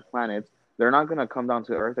life in other planets, they're not going to come down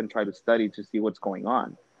to Earth and try to study to see what's going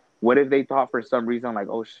on? What if they thought for some reason, like,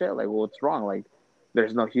 oh shit, like, well, what's wrong, like,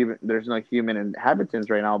 there's no human inhabitants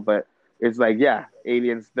right now, but it's like, yeah,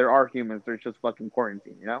 aliens, there are humans, they're just fucking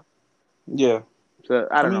quarantine. Yeah. So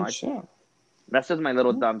I I don't know. mean, yeah. That's just my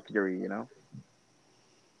little dumb theory.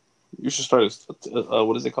 You should start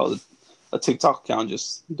what is it called? A TikTok account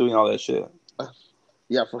just doing all that shit.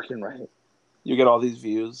 Yeah, fucking right. You get all these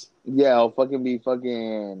views. Yeah, I'll fucking be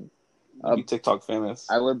fucking. You be TikTok famous.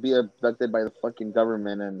 I would be abducted by the fucking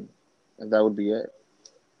government, and that would be it.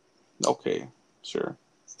 Okay, sure.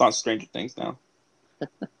 It's not Stranger Things now.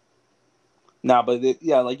 Nah, but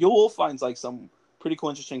yeah, like you will find like some pretty cool,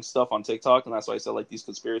 interesting stuff on TikTok, and that's why I said like these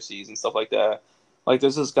conspiracies and stuff like that. Like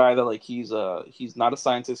there's this guy that like he's not a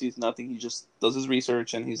scientist, he's nothing. He just does his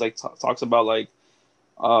research, and he's like talks about like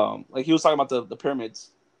he was talking about the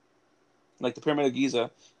pyramids, like the Pyramid of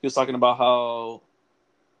Giza. He was talking about how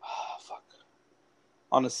fuck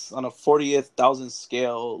on a 40,000th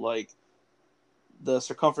scale, like the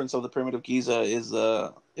circumference of the Pyramid of Giza is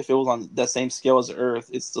if it was on that same scale as the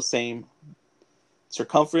Earth, it's the same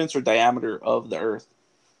circumference or diameter of the Earth.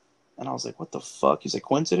 And I was like, what the fuck? He's like,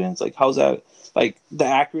 coincidence? Like, how's that? Like, the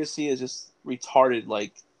accuracy is just retarded.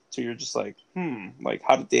 Like, so you're just like, like,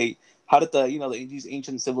 how did these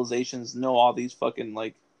ancient civilizations know all these fucking,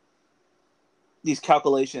 like, these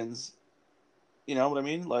calculations? You know what I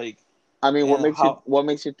mean? Like, I mean, and how, what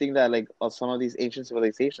makes you think that like some of these ancient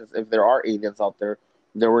civilizations, if there are aliens out there,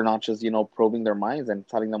 they were not just probing their minds and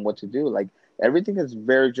telling them what to do. Like everything is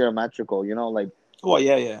very geometrical. oh,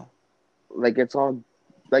 yeah, yeah. It's all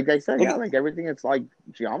like I said, yeah, Like, like everything it's like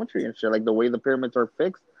geometry and shit. Like the way the pyramids are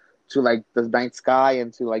fixed to like the night sky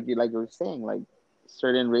and to like you were saying like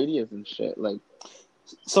certain radius and shit. Like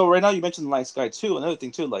so right now you mentioned the night sky too. Another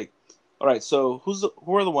thing too, like, all right, so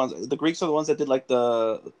who are the ones? The Greeks are the ones that did like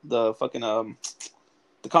the fucking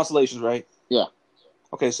the constellations, right? yeah,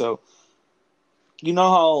 Okay, so you know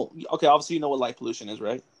how okay, obviously you know what light pollution is,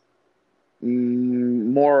 right?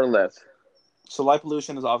 more or less. So light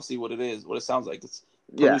pollution is obviously what it is, what it sounds like. It's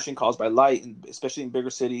Yeah, pollution caused by light, and especially in bigger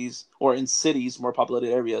cities or in cities, more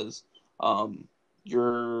populated areas. Um,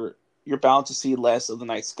 you're you're bound to see less of the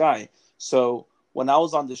night sky. So when I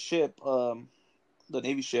was on the ship, the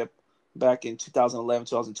Navy ship, back in 2011,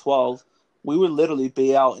 2012, we would literally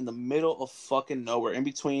be out in the middle of fucking nowhere, in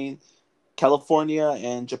between California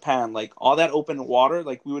and Japan, like all that open water,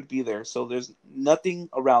 like we would be there. So there's nothing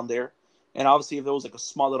around there. And obviously, if there was like a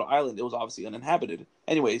small little island, it was obviously uninhabited.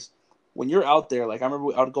 Anyways, when you're out there, like I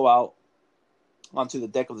remember I would go out onto the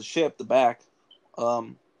deck of the ship, the back,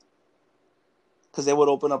 um, because they would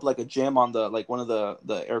open up like a gym on the like one of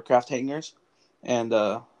the aircraft hangars, and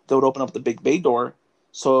they would open up the big bay door.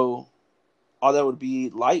 So all that would be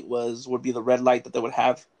light would be the red light that they would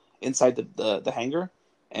have inside the hangar,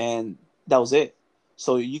 and that was it.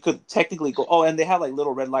 So you could technically go. Oh, and they had like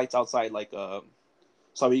little red lights outside, like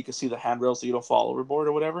so you could see the handrail, so you don't fall overboard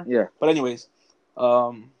or whatever. yeah. But anyways,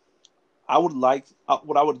 um, I would like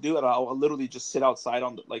what I would do, and I would literally just sit outside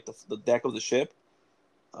on the deck of the ship,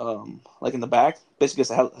 like in the back, basically it's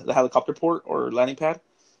the helicopter port or landing pad,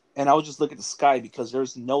 and I would just look at the sky because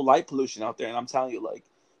there's no light pollution out there, and I'm telling you, like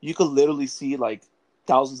you could literally see like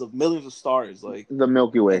thousands of millions of stars, like, The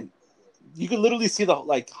Milky Way. and you could literally see the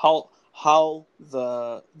like how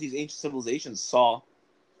these ancient civilizations saw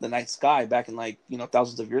the night sky back in like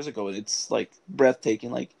thousands of years ago. It's like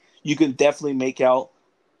breathtaking. Like you can definitely make out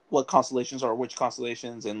what constellations are which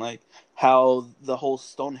constellations, and like how the whole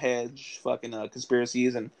Stonehenge fucking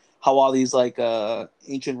conspiracies, and how all these like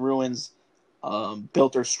ancient ruins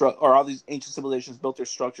built their or all these ancient civilizations built their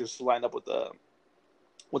structures to line up with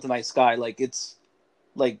the night sky. Like it's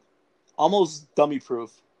like almost dummy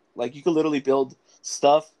proof. Like you could literally build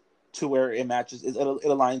stuff to where it matches, it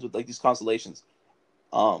aligns with like these constellations.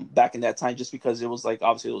 Back in that time, just because it was like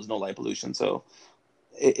obviously there was no light pollution, so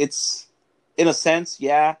it's in a sense,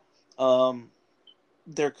 yeah. Um,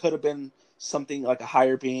 there could have been something like a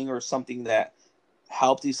higher being or something that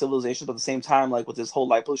helped these civilizations, but at the same time, like with this whole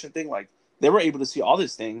light pollution thing, like they were able to see all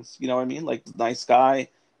these things. You know what I mean? Like the night sky,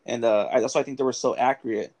 and that's why I think they were so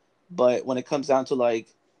accurate. But when it comes down to like,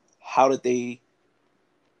 how did they?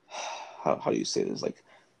 How do you say this? Like,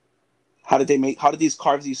 how did these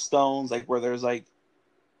carve these stones? Like where there's like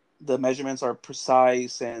the measurements are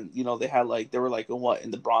precise, and they had like they were like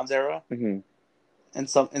in the Bronze era, Mm-hmm.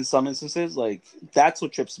 and in some instances, like that's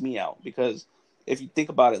what trips me out, because if you think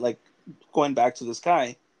about it, like going back to this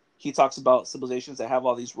guy, he talks about civilizations that have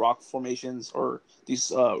all these rock formations or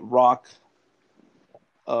these rock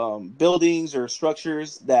buildings or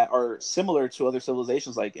structures that are similar to other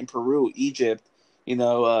civilizations, like in Peru, Egypt,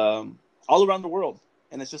 all around the world.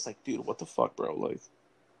 And it's just like, dude, what the fuck, bro? Like,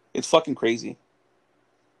 it's fucking crazy.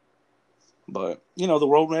 But the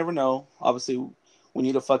world will never know. Obviously, we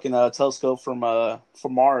need a fucking telescope from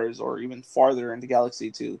Mars or even farther in the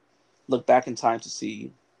galaxy to look back in time to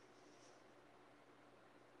see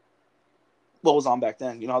what was on back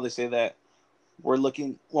then. You know how they say that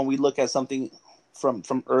when we look at something from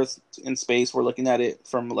Earth in space, we're looking at it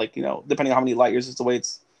from like depending on how many light years it's away,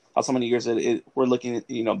 it's how so many years we're looking at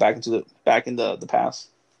back in the past.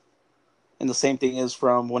 And the same thing is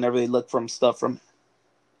from whenever they look from stuff from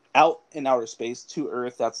out in outer space to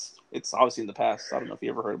Earth. It's obviously in the past. I don't know if you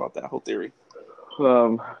ever heard about that whole theory.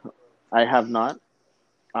 Um, I have not.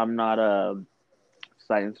 I'm not a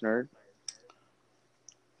science nerd.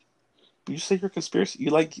 You say you're conspiracy.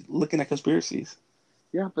 You like looking at conspiracies.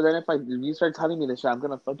 Yeah, but then if you start telling me this shit, I'm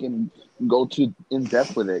gonna fucking go too in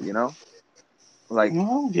depth with it. Like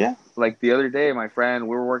Well, yeah. like the other day, my friend,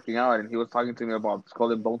 we were working out, and he was talking to me about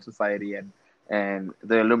Skull and Bone Society and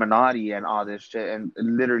the Illuminati and all this shit. And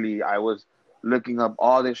literally, I was looking up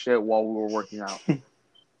all this shit while we were working out.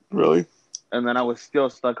 Really? and then I was still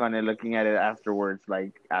stuck on it, looking at it afterwards,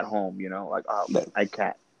 like at home, like, oh, That- I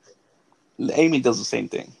can't. Amy does the same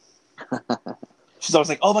thing. She's always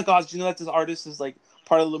like, "Oh my god, do you know that this artist is like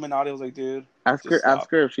part of the Illuminati?" I was like, "Dude, just Ask stop."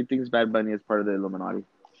 her if she thinks Bad Bunny is part of the Illuminati.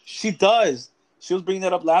 She does. She was bringing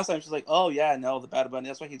that up last time. She's like, "Oh yeah, no, the Bad Bunny.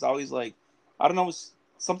 That's why he's always like, I don't know,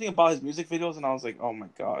 something about his music videos." And I was like, "Oh my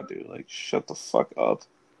god, dude, like, shut the fuck up."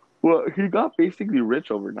 Well, he got basically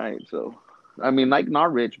rich overnight, so I mean, like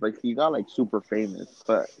not rich, but he got like super famous.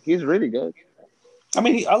 But he's really good. I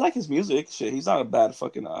mean, I like his music. Shit, he's not a bad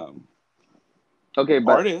fucking Okay,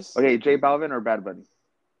 but artist. okay, J Balvin or Bad Bunny?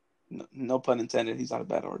 No, no pun intended. He's not a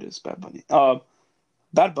bad artist. Bad Bunny.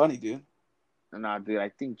 Bad Bunny, dude. Nah, dude, I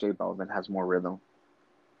think J Balvin has more rhythm.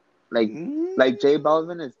 Like, Mm, J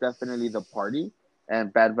Balvin is definitely the party,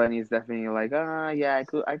 and Bad Bunny is definitely like, yeah,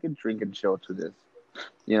 I could drink and chill to this,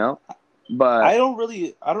 you know. But I don't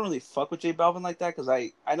really fuck with J Balvin like that because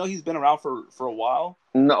I know he's been around for a while,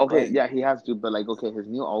 no, okay, but yeah, he has to. But like, okay, his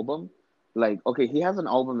new album, like, okay, he has an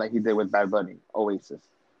album that he did with Bad Bunny, Oasis,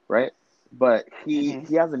 right? But mm-hmm,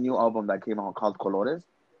 he has a new album that came out called Colores. uh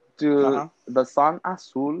Dude, huh. the song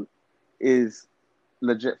Azul is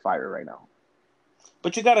legit fire right now.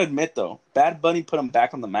 But you gotta admit though, Bad Bunny put him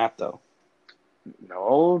back on the map though.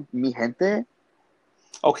 No, mi gente.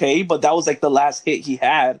 Okay, but that was like the last hit he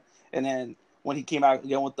had, and then when he came out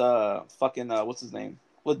again with the fucking what's his name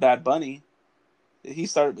with Bad Bunny, it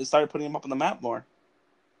started putting him up on the map more.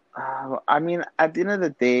 I mean, at the end of the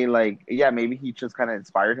day, like, yeah, maybe he just kind of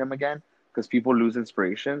inspired him again because people lose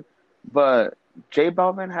inspiration. But J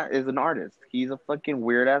Balvin is an artist. He's a fucking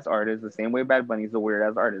weird ass artist, the same way Bad Bunny's a weird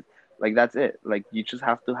ass artist. Like, that's it. Like, you just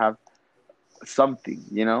have to have something,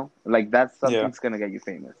 Like, that Yeah, something's gonna get you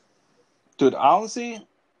famous. dude. Honestly,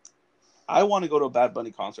 I want to go to a Bad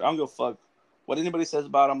Bunny concert. I don't give a fuck what anybody says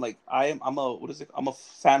about him. Like I'm a what is it? I'm a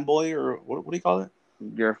fanboy or what do you call it?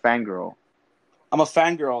 You're a fangirl. I'm a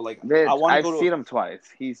fangirl. Like I Bitch, want to I've go to. seen him twice.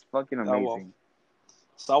 He's fucking Oh well. amazing.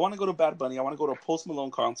 So I want to go to Bad Bunny. I want to go to a Post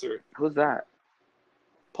Malone concert. Who's that?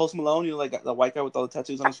 Post Malone, you know, like the white guy with all the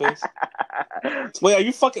tattoos on his face. Wait, are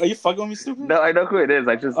you fucking with me, stupid? No, I know who it is.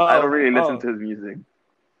 I don't Oh, really listen oh, to his music.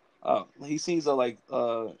 he sings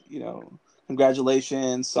you know,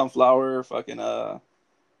 congratulations, sunflower, fucking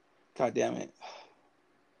god damn it.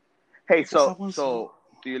 Hey, What's that one song? so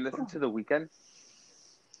do you listen to The Weeknd?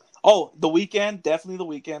 Oh, The Weeknd, definitely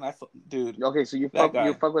The Weeknd. Dude, Okay, so that you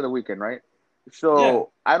guy. fuck with The Weeknd, right? Yeah. So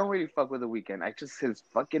I don't really fuck with The Weeknd. I just his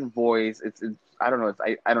fucking voice. It's I don't know.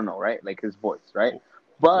 I don't know, right? Like his voice, right?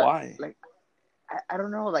 But Why? like I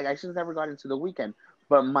don't know. Like I just never got into The Weeknd.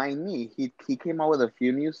 But Mind Me, he came out with a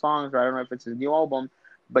few new songs. Or I don't know if it's his new album,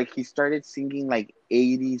 but he started singing like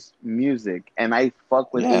 '80s music, and I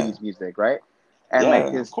fuck with Yeah. '80s music, right? And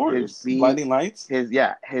like Yeah, of course. beat, Blinding Lights. his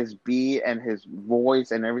beat and his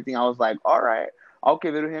voice and everything. I was like, all right, I'll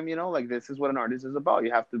give it to him. Like this is what an artist is about.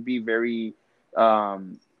 You have to be very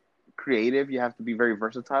um, creative. You have to be very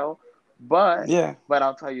versatile. But Yeah.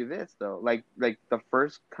 I'll tell you this though, like the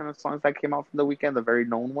first kind of songs that came out from The Weeknd, the very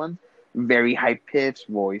known ones, very high pitched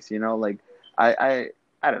voice. Like I I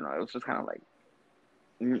I don't know. It was just kind of like.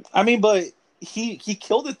 mm, I mean, but he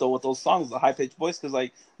killed it though with those songs, the high pitched voice, because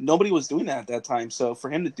like nobody was doing that at that time. So for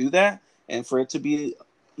him to do that and for it to be,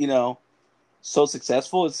 you know, so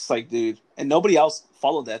successful, it's like, dude, and nobody else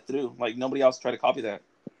followed that through. Like nobody else tried to copy that,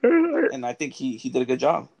 and I think he did a good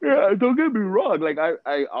job. Yeah, don't get me wrong. Like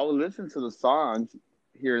I'll listen to the songs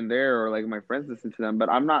here and there, or like my friends listen to them, but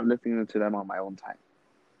I'm not listening to them on my own time.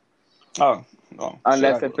 Oh, oh, shit, I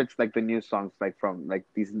Unless if will. it's like the new songs, like from like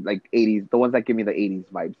these like '80s, the ones that give me the '80s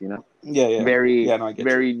vibes. Yeah, yeah, Very yeah. No, I get you.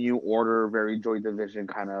 very New Order, very Joy Division,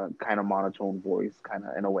 kind of monotone voice, kind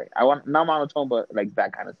of in a way. I want not monotone, but like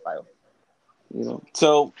that kind of style. You know.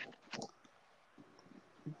 So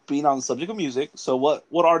being on the subject of music, so what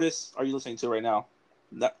artists are you listening to right now?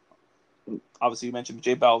 That obviously you mentioned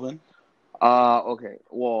J Balvin. Okay.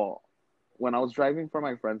 Well, when I was driving from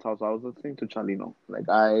my friend's house, I was listening to Chalino. Like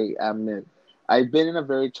I've been in a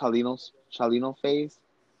very Chalino phase,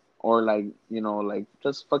 or like like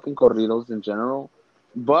just fucking corridos in general.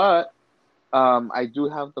 But I do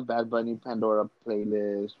have the Bad Bunny Pandora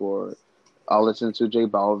playlist, or I'll listen to J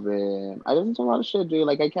Balvin. I listen to a lot of shit, dude.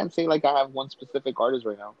 Like I can't say like I have one specific artist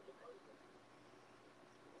right now.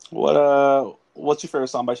 What's your favorite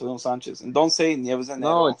song by Shalom Sanchez? And don't say Nieves de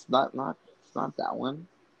No, Enero. it's not that one.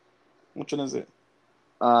 Which one is it?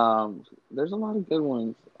 There's a lot of good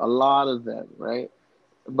ones, a lot of them, right?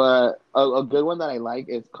 But a good one that I like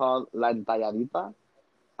is called La Entalladita.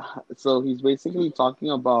 So he's basically talking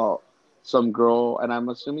about some girl, and I'm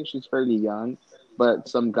assuming she's fairly young, but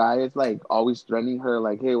some guy is like always threatening her,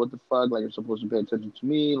 like, hey, what the fuck? Like, you're supposed to pay attention to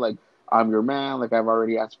me. Like, I'm your man. Like, I've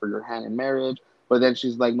already asked for your hand in marriage. But then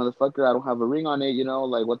she's like, motherfucker, I don't have a ring on it, you know?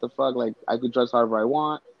 Like, what the fuck? Like, I could dress however I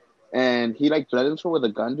want. And he like threatens her with a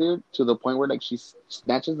gun, dude, to the point where like she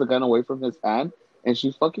snatches the gun away from his hand and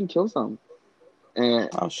she fucking kills him. And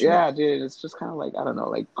Oh shit. yeah, dude, it's just kind of like I don't know,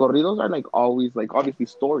 like corridos are like always like obviously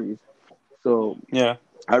stories. So Yeah.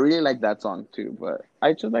 I really like that song too, but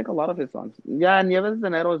I just like a lot of his songs. Yeah, Nieves de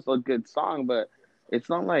Enero is a good song, but it's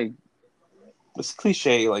not like It's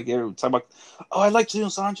cliche. Like you're talking about, oh, I like Julio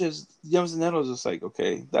Sanchez. Llaves Dinero is just like,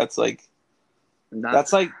 okay, not.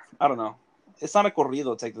 that's like, I don't know. It's not a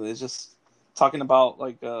corrido technically. It's just talking about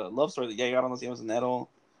like a love story. Yeah, llegaron los Llaves Dinero.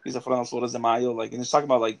 These are fueron las flores de mayo. Like, and it's talking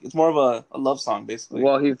about like it's more of a love song basically.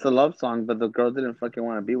 Well, he's a love song, but the girl didn't fucking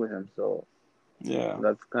want to be with him, so Yeah.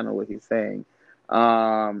 that's kind of what he's saying.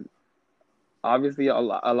 Um, Obviously a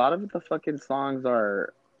lot of the fucking songs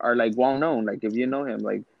are like well known. Like if you know him,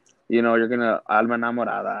 like you know you're gonna Alma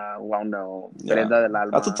Enamorada, well known, Yeah. Prenda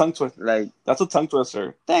del That's a Alma. tongue twister. Like That's a tongue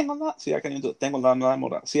twister. Tengo la. See, I can't even do it. Tengo la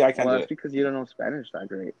enamorada. See, I can't well, do that's it. because you don't know Spanish that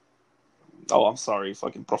great. Oh, I'm sorry,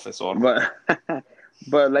 fucking professor. But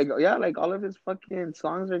but like yeah, like all of his fucking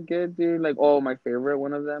songs are good, dude. Like oh, my favorite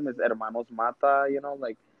one of them is Hermanos Mata. You know,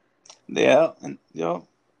 like Yeah, and yo,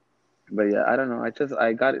 but yeah, I don't know.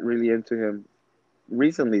 I got really into him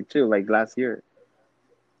recently too, like last year.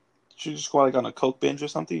 you just go like on a coke binge or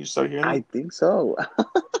something. You start hearing I it. think so.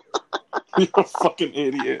 You're a fucking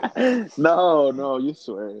idiot. No, no, you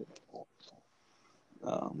swear.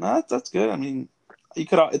 No, that's good. I mean, you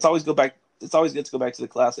could. It's always go back. It's always good to go back to the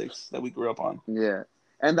classics that we grew up on. Yeah.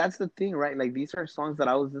 And that's the thing, right? Like these are songs that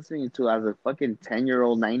I was listening to as a fucking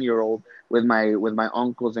 10-year-old, 9-year-old with my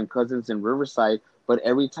uncles and cousins in Riverside. But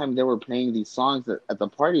every time they were playing these songs at the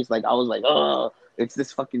parties, like I was like, oh, it's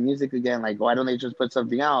this fucking music again. Like, why don't they just put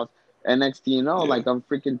something else? And next thing you know, Yeah, like I'm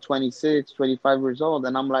freaking 26, 25 years old,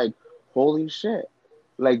 and I'm like, holy shit.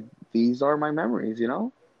 Like these are my memories, you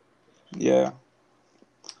know? yeah.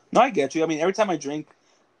 No, I get you. I mean, every time I drink,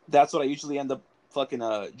 that's what I usually end up fucking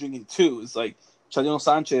drinking too. It's like Chalino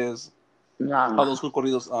Sanchez, all Nah. those cool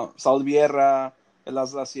corridos, Sal Vierra, El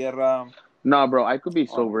As de la Sierra. Nah, bro, I could be Um,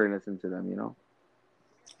 sober and listen to them, you know?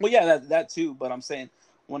 well, yeah, that too. But I'm saying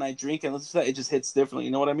when I drink and listen to that, it just hits differently.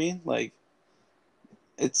 You know what I mean? Like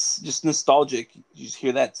it's just nostalgic. You just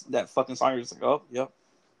hear that fucking song, you're just like, oh, yep.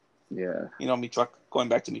 Yeah. You know, going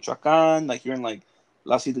back to Michoacan, like hearing like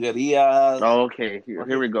Las Hidalguerias, Oh, okay, or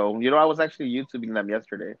here we go. You know, I was actually YouTubing them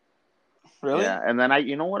yesterday. really? Yeah, and then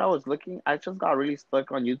you know what I was looking? I just got really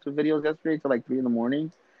stuck on YouTube videos yesterday till like 3 in the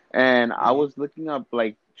morning, and I Mm-hmm. was looking up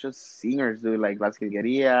like just singers, dude, like Las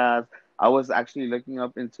Quinquerías. I was actually looking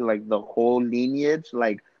up into like the whole lineage,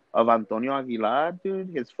 like of Antonio Aguilar, dude.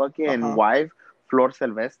 His Uh fucking huh. wife, Flor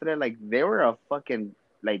Silvestre, like they were a fucking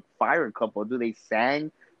like fire couple, dude. They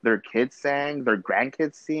sang, their kids sang, their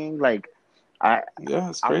grandkids sing, like. I Yeah,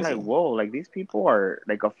 it's I'm like, crazy. whoa, like these people are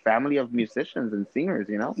like a family of musicians and singers,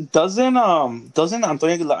 you know? Doesn't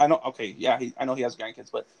Antonio Aguilar? I know. Okay, yeah, I know he has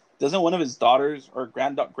grandkids, but doesn't one of his daughters or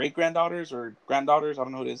great granddaughters or granddaughters? I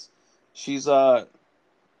don't know who it is. She's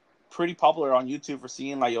pretty popular on YouTube for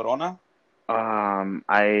singing La Llorona.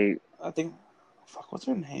 I I think. Fuck, what's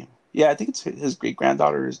her name? Yeah, I think it's his great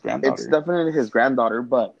granddaughter or his it's granddaughter. definitely his granddaughter,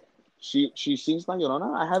 but she sings La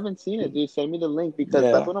Llorona. I haven't seen it, dude. Send me the link because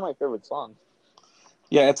that's Yeah, one of my favorite songs.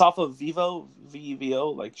 yeah, it's off of Vivo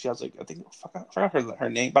VVO. Like she has like I forgot her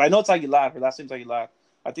name, but I know it's Aguilar. Her last name's Aguilar.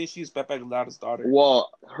 I think she's Pepe Aguilar's daughter.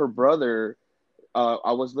 Well, her brother,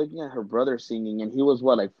 I was looking at her brother singing, and he was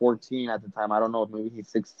what like 14 at the time. I don't know if maybe he's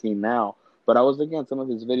 16 now, but I was looking at some of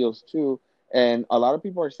his videos too, and a lot of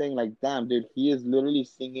people are saying like, "Damn, dude, he is literally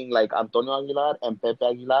singing like Antonio Aguilar and Pepe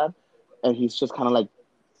Aguilar, and he's just kind of like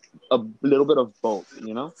a little bit of both,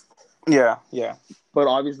 you know." Yeah, yeah. But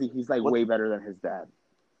obviously, he's like What? way better than his dad.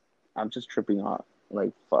 I'm just tripping out.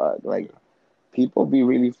 Like fuck, like people be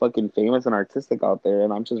really fucking famous and artistic out there,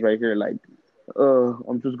 and I'm just right here like,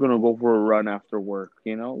 I'm just gonna go for a run after work,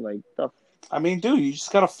 you know, like the I mean, dude, you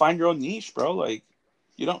just gotta find your own niche, bro. Like,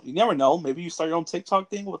 you never know. Maybe you start your own TikTok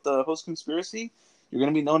thing with the host conspiracy. You're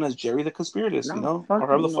gonna be known as Jerry the Conspiratist, no or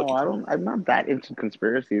however the fucking fuck no. you I call don't. I'm not that into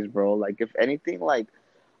conspiracies, bro. Like if anything, like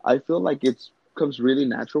I feel like it's comes really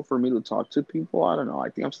natural for me to talk to people. I don't know. I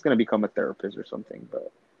think I'm just gonna become a therapist or something.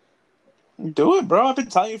 But it. Do it, bro. I've been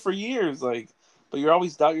telling you for years, like, but you're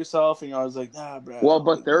always doubt yourself, and you're always like, nah, well, bro.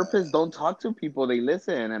 but Like, therapists don't talk to people; they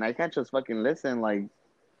listen, and I can't just fucking listen. Like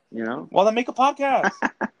you know. well, then make a podcast.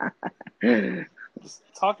 Just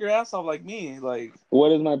talk your ass off like me, like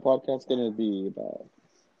What is my podcast gonna be about?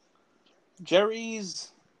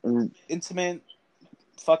 Jerry's Mm, intimate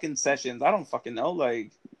fucking sessions. I don't fucking know.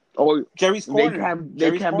 Like Oh, Jerry's Corner. they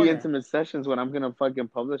Jerry's can't be Corner. intimate sessions when I'm gonna fucking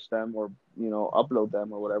publish them or upload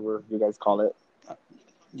them or whatever you guys call it.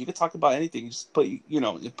 You could talk about anything. You just put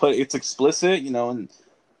put it's explicit, and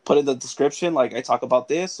put in the description like I talk about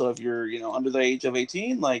this. So if you're under the age of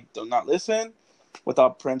 18, like do not listen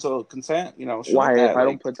without parental consent. Shit like Why? If that. I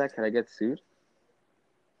don't Like put that, can I get sued?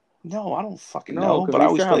 no, I don't fucking No, know. because But we I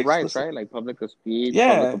still always put have rights, explicit. right? Like public of speech,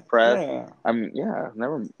 public Yeah, of press. yeah.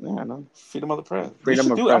 No. Freedom of the press. You Freedom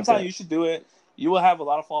should of do it. I'm press. telling you, you should do it. You will have a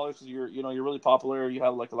lot of followers because you're really popular. You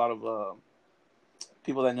have like a lot of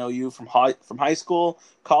people that know you from high school,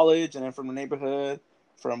 college, and then from the neighborhood,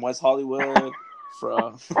 from West Hollywood,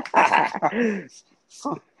 from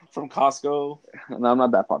from Costco. No, I'm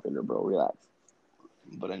not that popular, bro. Relax.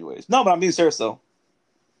 But anyways, no. But I'm being serious though.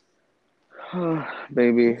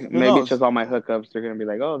 Maybe Who knows? just all my hookups. They're gonna be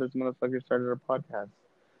like, "Oh, this motherfucker started a podcast."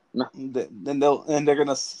 No. Then they're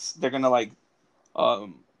gonna like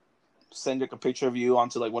send like a picture of you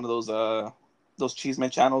onto like one of those Cheeseman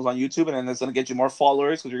channels on YouTube, and then it's gonna get you more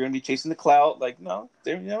followers because you're gonna be chasing the clout. Like, no,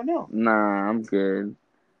 you never know. Nah, I'm good.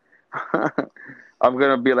 I'm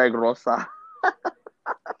gonna be like Rosa.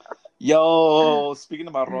 Yo, speaking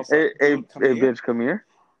about Rosa, Hey, dude, come here. bitch, come here.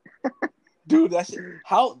 Dude, that shit.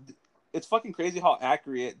 It's fucking crazy how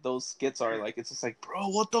accurate those skits are. Like, it's just like, bro,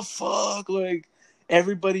 what the fuck? Like,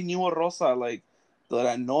 everybody knew a Rosa. Like, that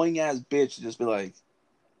annoying ass bitch just be like,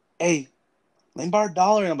 hey, let me borrow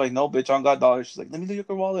 $1. And I'm like, no, bitch, I don't got $. She's like, let me look at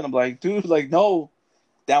your wallet. And I'm like, dude, like, no.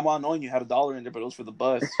 Damn well knowing you had $1 in there, but it was for the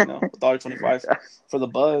buzz, $1.25 for the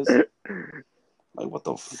buzz. Like, what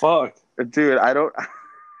the fuck? Dude, I don't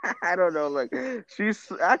know. Like,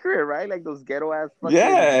 she's accurate, right? Like those ghetto ass fucking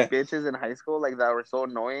bitches in high school, like that were so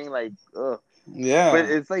annoying. Like, ugh. Yeah. But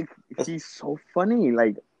it's like he's so funny.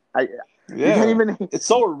 Like, yeah. You can't even. It's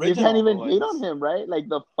so original. You can't even hate on him, right? Like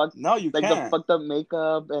the fuck. No, you like can't. The fucked up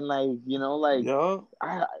makeup and like yeah.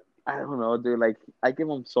 I don't know, dude. Like I give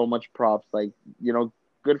him so much props. Like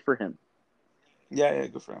good for him. Yeah,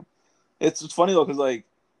 good for him. It's funny though, because like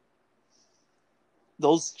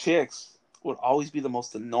those chicks would always be the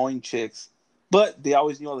most annoying chicks, but they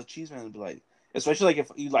always knew all the cheesemen would be like, especially like if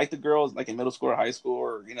you like the girls like in middle school or high school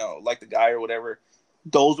or like the guy or whatever,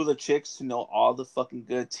 those were the chicks who know all the fucking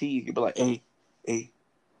good tea. You'd be like, hey,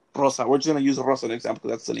 Rosa. We're just gonna use Rosa as an example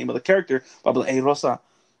because that's the name of the character. But I'll be like, hey, Rosa.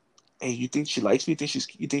 Hey, you think she likes me? Do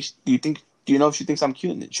you know if she thinks I'm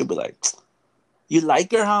cute? And she'll be like, you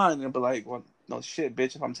like her, huh? And I'll be like, well, no shit,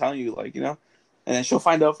 bitch. If I'm telling you, like, and then she'll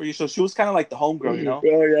find out for you. So she was kind of like the homegirl, Oh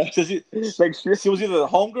yeah. She was either the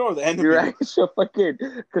homegirl or the enemy. You're right. She'll fucking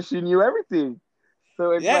because she knew everything. So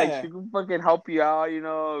it's like she can fucking help you out,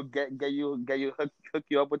 get you hook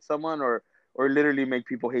you up with someone or literally make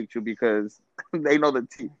people hate you because they know the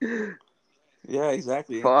tea. Yeah,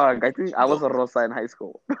 exactly. Fuck, I think I was a Rosa in high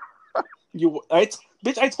school.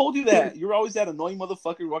 Bitch, I told you that. You were always that annoying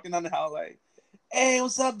motherfucker walking down the house like, hey,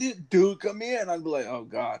 what's up, dude? Dude, come here. And I'd be like, oh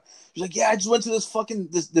god. She's like, yeah, I just went to this fucking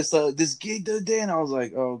this gig the other day, and I was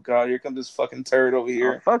like, oh god, here comes this fucking turd over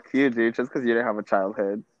here. Oh, fuck you, dude. Just because you didn't have a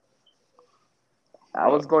childhood. I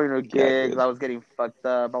was going to gigs. I was getting fucked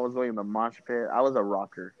up. I was going to the mosh pit. I was a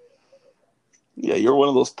rocker. Yeah, you're one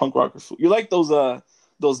of those punk rockers. You're like those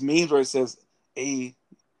memes where it says, hey,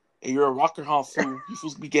 you're a rocker, huh, fool? You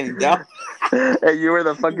fools be getting down. And you were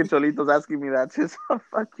the fucking cholitos asking me that too. So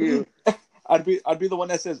fuck you. I'd be the one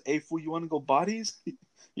that says, hey, fool, you want to go bodies?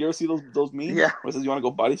 You ever see those memes? Yeah. Where it says you want to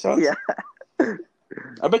go body shots? Yeah.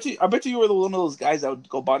 I bet you were one of those guys that would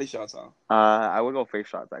go body shots, huh? I would go face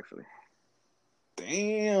shots actually.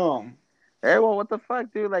 Damn. Hey, well, what the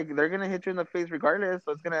fuck, dude? Like, they're gonna hit you in the face regardless,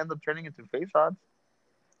 so it's gonna end up turning into face shots.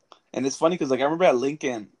 And it's funny because, like, I remember at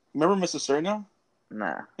Lincoln. Remember Mr. Serna?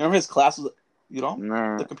 Nah. Remember his class was,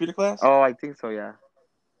 Nah. the computer class? Oh, I think so, yeah.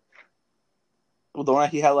 Well, the one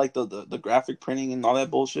he had, like, the graphic printing and all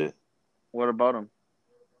that bullshit. What about him?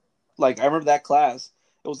 Like, I remember that class.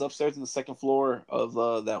 It was upstairs in the second floor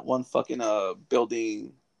of that one fucking building.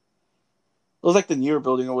 It was, like, the newer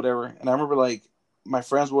building or whatever. And I remember, like, my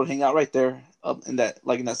friends would hang out right there up in that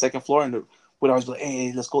second floor, and would always be like,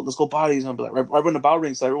 hey, let's go bodies. And I'd be like, right when the bell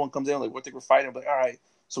rings, so everyone comes in, like, what think we're fighting? I'm like, all right.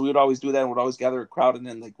 So we would always do that, and we'd always gather a crowd, and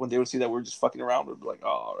then, like, when they would see that we're just fucking around, we'd be like, oh,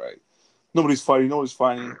 all right. Nobody's fighting.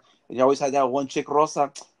 And you always had that one chick,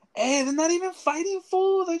 Rosa. Hey, they're not even fighting,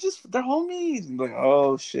 fool. They're homies. And like,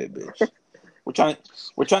 oh shit, bitch. We're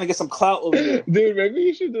trying to get some clout over here. Dude, maybe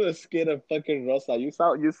you should do a skit of fucking Rosa. You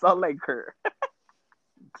sound like her.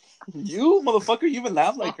 You motherfucker, you even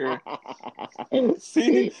laugh like her.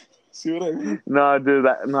 See what I mean? No, dude,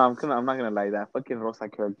 I'm not gonna lie. That fucking Rosa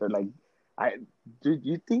character, like, I, dude,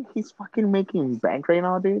 you think he's fucking making bank right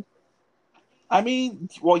now, dude? I mean,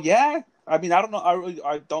 well, yeah. I mean, I don't know.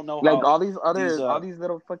 I don't know Like how all these these. other, all these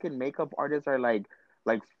little fucking makeup artists are like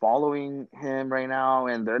following him right now,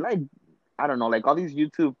 and they're like, I don't know, like all these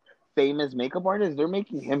YouTube famous makeup artists, they're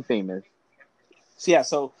making him famous. So yeah,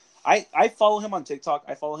 so I follow him on TikTok.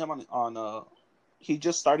 I follow him on he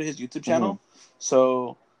just started his YouTube Hmm. channel,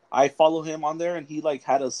 so I follow him on there, and he like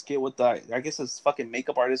had a skit with the I guess his fucking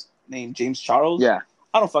makeup artist named James Charles. Yeah,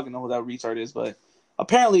 I don't fucking know who that retard is, but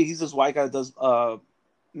apparently he's this white guy that does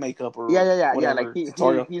makeup or yeah. Like whatever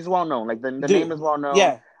tutorial. he's well known. Like the name Dude, is well known.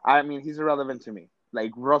 yeah, I mean, he's irrelevant to me.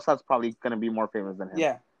 Like Rosa's probably gonna be more famous than him.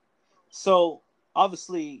 yeah. So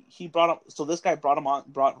obviously he brought up. So this guy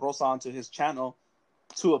brought Rosa onto his channel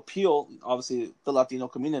to appeal, obviously, the Latino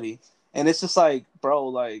community. And it's just like, bro,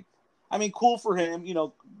 like, I mean, cool for him, you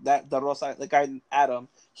know, that the Rosa, the guy Adam,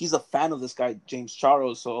 he's a fan of this guy James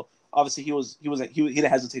Charles, so obviously he didn't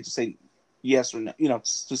hesitate to say yes or no, you know,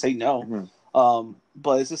 to say no. Hmm.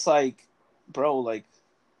 But it's just like, bro, like,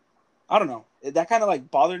 I don't know, that kind of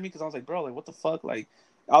like bothered me because I was like, bro, like, what the fuck, like,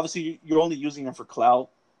 obviously you're only using him for clout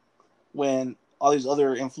when all these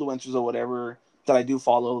other influencers or whatever that I do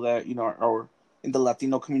follow that you know are in the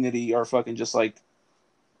Latino community are fucking just like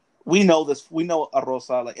we know this. We know a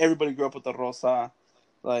Rosa. Like everybody grew up with a Rosa.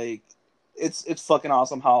 Like it's fucking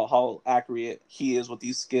awesome how accurate he is with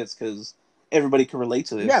these skits because everybody can relate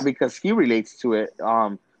to Yeah, this. because he relates to it.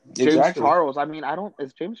 James Exactly. Charles. I mean, I don't.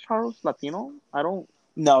 Is James Charles Latino? I don't.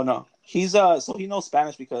 No. He's so he knows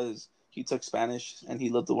Spanish because he took Spanish and he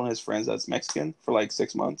lived with one of his friends that's Mexican for like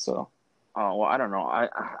 6 months. So Oh well, I don't know.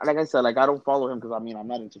 Like I said, like I don't follow him because I mean I'm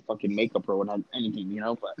not into fucking makeup or what anything, you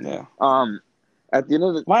know. yeah. But at the end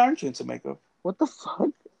of the, Why aren't you into makeup? what the fuck?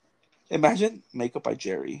 Imagine makeup by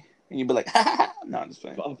Jerry, and you'd be like, no, I'm just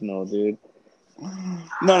playing. Fuck no, dude.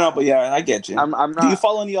 No, but yeah, I get you. I'm Do you not.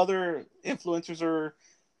 follow any other influencers or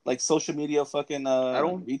like social media fucking I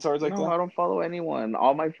don't. retards like No, that? I don't follow anyone.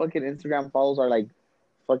 All my fucking Instagram follows are like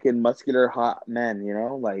fucking muscular hot men, you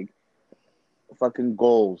know, like fucking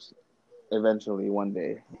goals. Eventually, one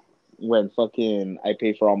day, when fucking I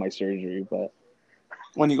pay for all my surgery, but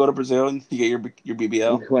When you go to Brazil and you get your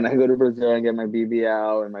BBL, when I go to Brazil and get my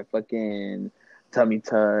BBL and my fucking tummy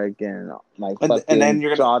tuck and my and then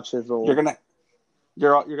fucking jaw chisel. you're gonna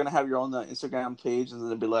you're gonna have your own Instagram page and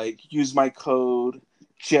then be like, use my code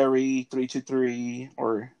Jerry323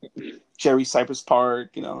 or Jerry Cypress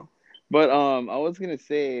Park, you know. But I was gonna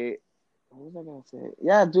say, what was I gonna say?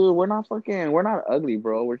 Yeah, dude, we're not ugly,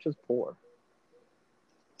 bro. We're just poor.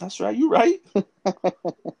 That's right, you right.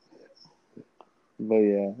 But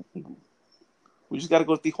yeah, We just gotta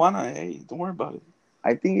go to Tijuana. Hey, don't worry about it.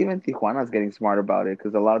 I think even Tijuana's getting smart about it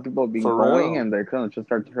because a lot of people have been For going real. and they're gonna just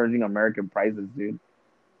start charging American prices, dude.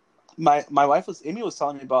 My wife was Amy was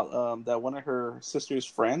telling me about that one of her sister's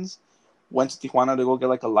friends went to Tijuana to go get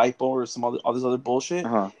like a lipo or some other all this other bullshit, Uh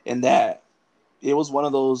huh. and that it was one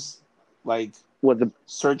of those like What the?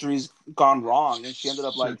 surgeries gone wrong, and she ended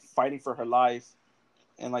up like fighting for her life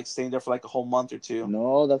and like staying there for like a whole month or two.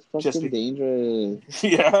 No, that's Just fucking dangerous.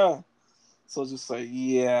 yeah, so it's just like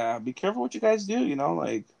yeah, be careful what you guys do, you know,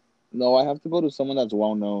 like No, I have to go to someone that's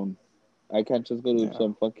well known. I can't just go to yeah,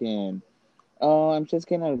 some fucking. Oh, I'm just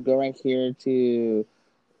gonna go right here to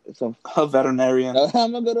some. a veterinarian. I'm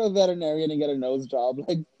gonna go to a veterinarian and get a nose job.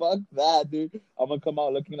 Like fuck that, dude. I'm gonna come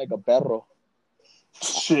out looking like a perro.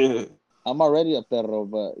 Shit, I'm already a perro,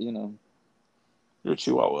 but you know, you're a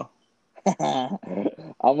Chihuahua.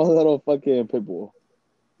 I'm a little fucking pit bull.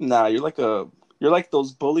 Nah, you're like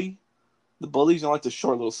those the bullies, you know, like the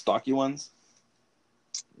short little stocky ones.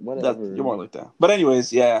 That you're Whatever. more like that. But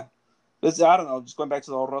anyways, yeah. I don't know. Just going back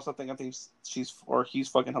to the whole Rosa thing, I think he's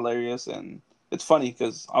fucking hilarious, and it's funny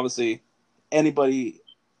because obviously anybody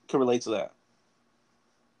can relate to that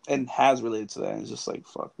and has related to that. And it's just like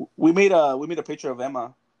fuck. We made a picture of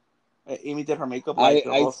Emma. Amy did her makeup like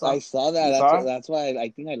I Rosa. saw that. You saw it? That's why I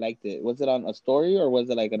think I liked it. Was it on a story or was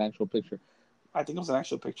it like an actual picture? I think it was an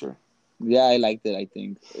actual picture. Yeah, I liked it. I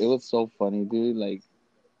think it was so funny, dude. Like,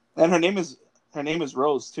 And her name is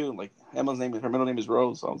Rose too. Like Emma's name, her middle name is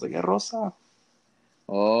Rose. So I was like, hey, Rosa.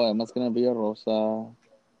 oh, Emma's gonna be a Rosa.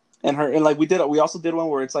 And like we also did one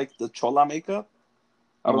where it's like the chola makeup.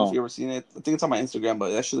 I don't know if Uh-huh. you ever seen it. I think it's on my Instagram,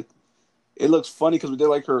 but actually it looks funny because we did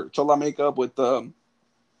like her chola makeup with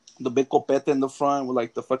the big copete in the front with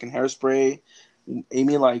like the fucking hairspray.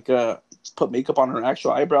 Amy like put makeup on her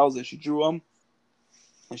actual eyebrows and she drew them,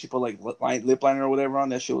 and she put like lip liner or whatever on.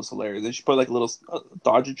 That shit was hilarious. Then she put like a little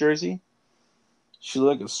Dodger jersey. She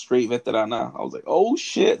looked like a straight veterana. I was like, oh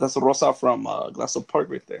shit, that's Rosa from Glasso Park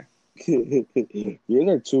right there. You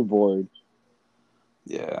are too bored.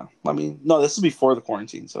 Yeah. I mean, no, this is before the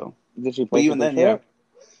quarantine, so. Did she But post a even then, picture of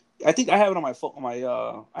yeah. it? I think I have it on my phone.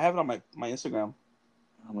 I have it on my Instagram.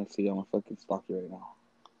 I'm gonna see. I'm gonna fucking stalk you right now.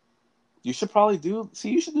 You should probably do.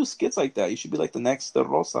 See, you should do skits like that. You should be like the next De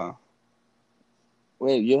Rosa.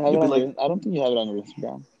 Wait, you have You'd it be on like, your? I don't think you have it on your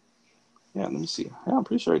Instagram. yeah. Let me see. Yeah, I'm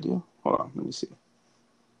pretty sure I do. Hold on. Let me see.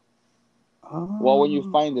 Well, when you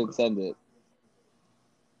Oh, find it, send it.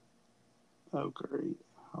 oh, great.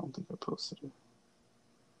 I don't think I posted it.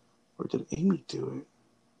 Or did Amy do it?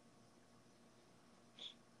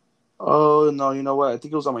 Oh no, you know what? I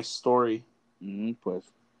think it was on my story. Pues.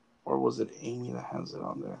 Or was it Amy that has it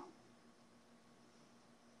on there?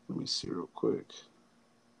 Let me see real quick.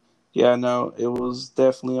 Yeah, no, it was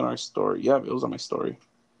definitely on our story. Yeah, it was on my story.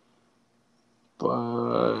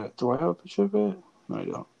 But do I have a picture of it? No, I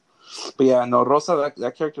don't. But yeah, no, Rosa,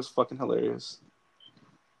 that character's fucking hilarious.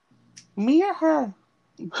 Me or her?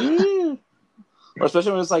 Dude. Or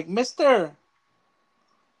especially when it's like, Mister.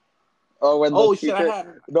 Oh, when the Oh shit, I teacher, had.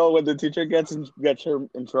 no, when the teacher gets her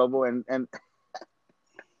in trouble, and and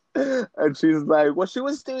she's like, well, she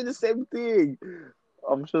was doing the same thing.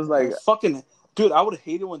 I'm just like, Fucking. Dude, I would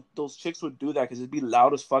hate it when those chicks would do that because it'd be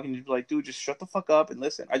loud as fucking. You'd be like, dude, just shut the fuck up and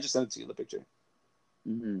listen. I just sent it to you, the picture.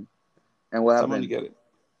 mm-hmm. And what Tell me when you happened? get it.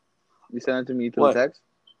 You sent it to me to the What? text.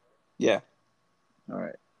 Yeah, All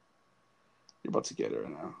right. you're about to get it right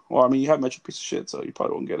now. Well, I mean, you have Metro piece of shit, so you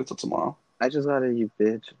probably won't get it till tomorrow. I just got it, you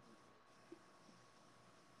bitch.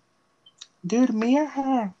 Dude, me or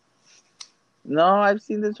her? No, I've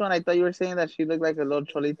seen this one. I thought you were saying that she looked like a little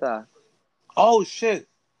cholita. Oh shit!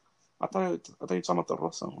 I thought you were talking about the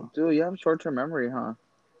Rosa one. Dude, you have short-term memory, huh?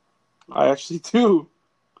 I actually do,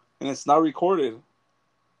 and it's not recorded.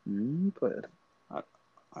 Pues.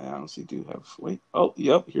 I honestly do have. Wait. Oh,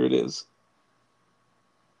 yep. Here it is.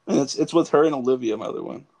 And it's with her and Olivia, my other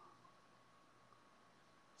one.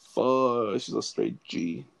 Fuck, she's a straight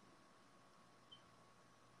G.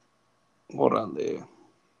 Orale.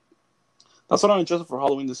 That's what I'm interested for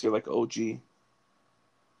Halloween this year, like OG.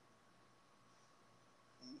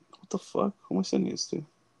 What the fuck? Who am I sending this to?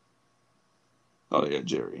 Oh yeah,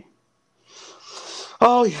 Jerry.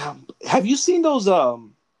 Oh yeah. Have you seen those?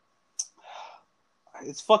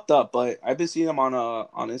 It's fucked up, but I've been seeing them on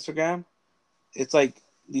Instagram. It's like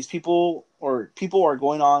these people are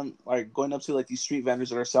going on like going up to like these street vendors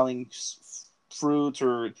that are selling fruits,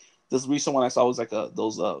 or this recent one I saw was like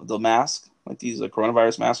the mask, like these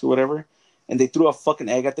coronavirus masks or whatever, and they threw a fucking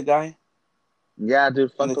egg at the guy, Yeah, dude,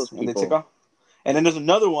 and fuck those they took people. off. And then there's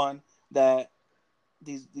another one that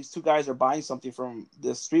these two guys are buying something from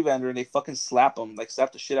this street vendor, and they fucking slap him, like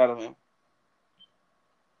slap the shit out of him.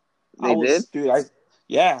 I They did? was, dude, I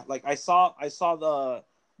yeah, like I saw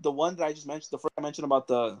the one that I just mentioned, the first I mentioned about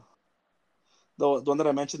the one that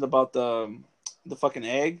I mentioned about the fucking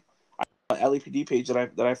egg, LAPD page that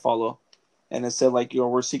I follow, and it said like,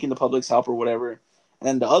 we're seeking the public's help or whatever. And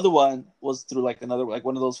then the other one was through like another, like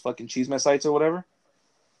one of those fucking cheese mess sites or whatever,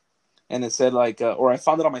 and it said like, or I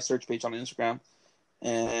found it on my search page on Instagram,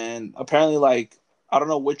 and apparently like I don't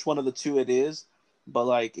know which one of the two it is, but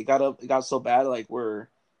like it got so bad like where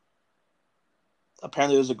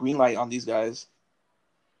apparently there's a green light on these guys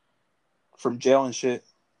from jail and shit.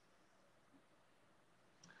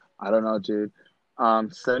 I don't know, dude.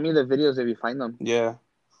 Send me the videos if you find them. Yeah.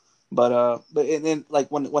 But and then like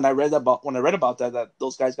when I read about that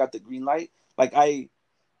those guys got the green light, like I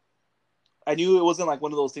knew it wasn't like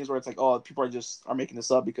one of those things where it's like, oh, people are making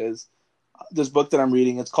this up, because this book that I'm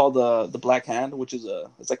reading, it's called the Black Hand, which is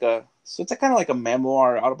it's like kind of like a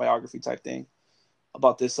memoir autobiography type thing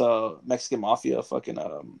about this Mexican mafia fucking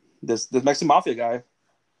this Mexican mafia guy.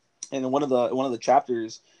 And in one of the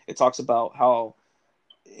chapters, it talks about how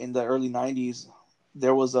in the early '90s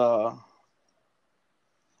there was a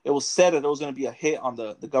it was said that there was going to be a hit on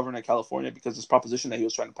the governor of California because this proposition that he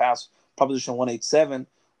was trying to pass, Proposition 187,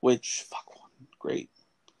 which great,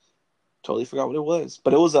 totally forgot what it was,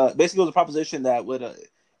 but it was basically it was a proposition that would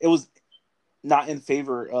it was not in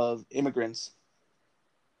favor of immigrants,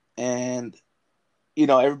 and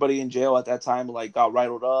everybody in jail at that time like got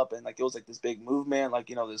riled up, and like it was like this big movement, like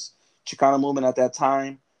this Chicano movement at that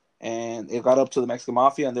time, and it got up to the Mexican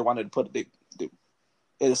mafia, and they wanted to put it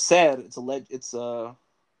is said it's alleged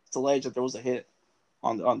that there was a hit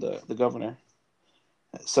on the governor.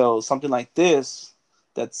 So something like this,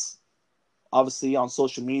 that's obviously on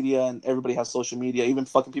social media, and everybody has social media. Even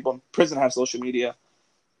fucking people in prison have social media.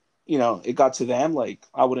 It got to them. Like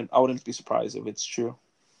I wouldn't be surprised if it's true.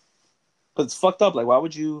 But it's fucked up. Like, why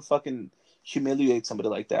would you fucking humiliate somebody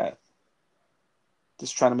like that?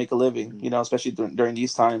 Just trying to make a living, especially during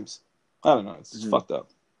these times. I don't know. It's fucked up.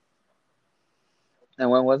 And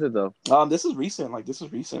when was it though? This is recent. Like this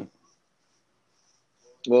is recent.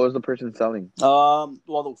 What was the person selling? Well,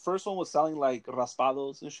 the first one was selling like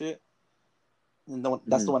raspados and shit, and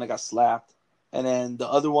that's the Mm. one that got slapped. And then the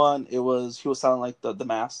other one, he was selling like the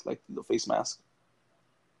mask, like the face mask.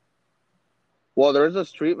 Well, there was a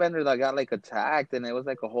street vendor that got like attacked, and it was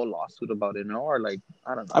like a whole lawsuit about it, no? Or like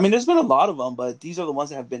I don't I know. mean, there's been a lot of them, but these are the ones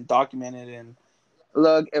that have been documented. And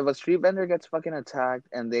Look, if a street vendor gets fucking attacked,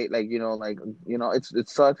 and they like it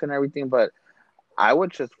sucks and everything, but I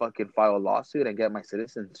would just fucking file a lawsuit and get my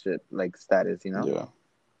citizenship like status. yeah,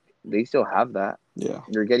 They still have that. yeah,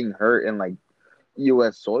 You're getting hurt in like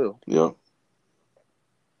U.S. soil, yeah.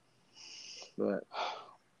 but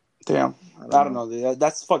Damn. I I don't don't know. know, dude.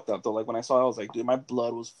 That's fucked up though. Like when I saw it, I was like, dude, my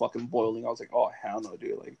blood was fucking boiling. I was like, oh hell no,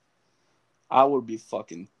 dude. Like I would be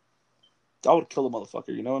fucking, I would kill a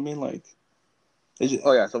motherfucker. You know what I mean? Like, just,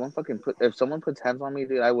 Oh yeah, if someone puts hands on me,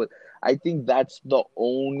 dude, I would. I think that's the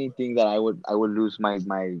only thing that I would lose my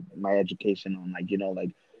education on. Like like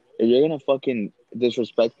if you're gonna fucking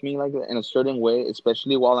disrespect me like that in a certain way,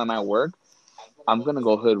 especially while I'm at work, I'm gonna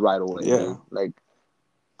go hood right away, yeah. dude. Like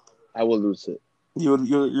I will lose it. You're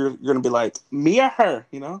gonna be like me or her,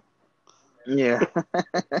 you know? Yeah.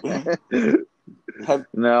 Have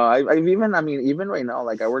No, I've even I mean even right now,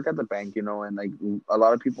 like I work at the bank, and like a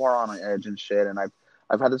lot of people are on edge and shit, and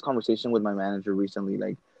I've had this conversation with my manager recently,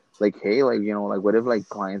 like hey, like like what if like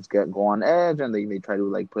clients go on edge and they try to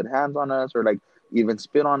like put hands on us or like even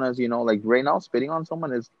spit on us, like right now spitting on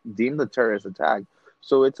someone is deemed a terrorist attack,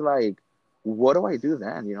 so it's like what do I do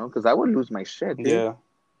then, because I would lose my shit, dude. yeah.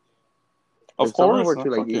 Of If someone course. were Oh, to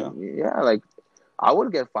like fuck yeah. yeah, like I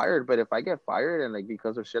would get fired, but if I get fired and like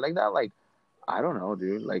because of shit like that, like I don't know,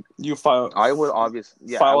 dude, like. You I file would a,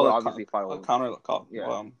 obviously a file. counter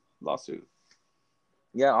Yeah, lawsuit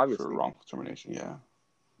yeah, for obviously. wrongful termination. Yeah.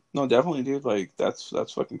 No, definitely, dude. Like that's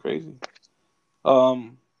fucking crazy.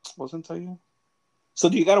 Wasn't tell you. So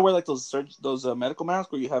do you gotta wear like those medical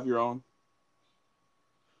masks, or you have your own?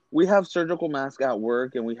 We have surgical masks at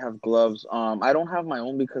work and we have gloves. I don't have my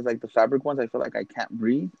own because like the fabric ones, I feel like I can't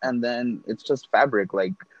breathe, and then it's just fabric.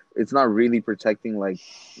 Like it's not really protecting like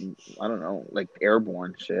I don't know, like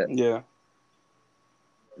airborne shit. Yeah.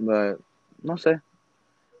 But no say.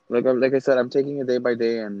 Like I said, I'm taking it day by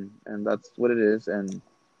day, and that's what it is, and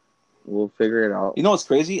we'll figure it out. You know what's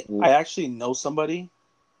crazy? We'll, I actually know somebody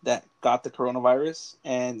that got the coronavirus,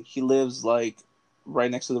 and he lives like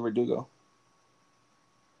right next to the Verdugo.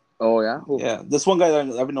 oh yeah, who? Yeah, this one guy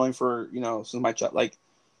that I've been knowing for since my chat. Like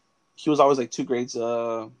he was always like 2 grades,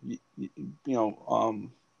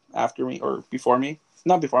 after me or before me.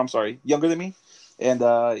 Not before. I'm sorry, younger than me, and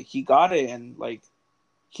he got it, and like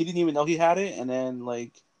he didn't even know he had it, and then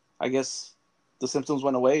like I guess the symptoms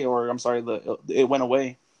went away, or I'm sorry, it went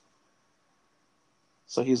away.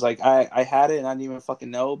 So he's like, I had it and I didn't even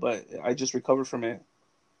fucking know, but I just recovered from it.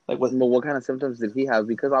 Like what? But what kind of symptoms did he have?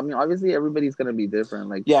 Because I mean, obviously everybody's gonna be different.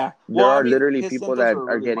 Like Yeah. Well, there I are mean, literally his people symptoms that were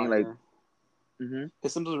are really getting like, minor. hmm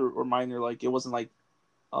His symptoms were minor. Like it wasn't like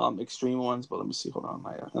extreme ones. But let me see. Hold on.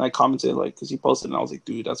 I commented like because he posted and I was like,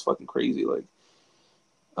 dude, that's fucking crazy. Like,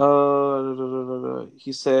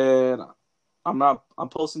 he said, I'm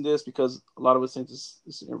posting this because a lot of us think this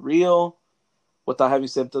isn't real. Without having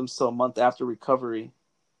symptoms till a month after recovery,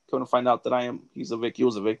 coming to find out that he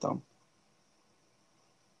was a victim.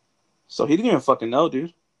 So he didn't even fucking know,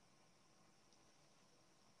 dude.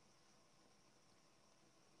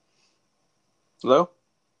 Hello?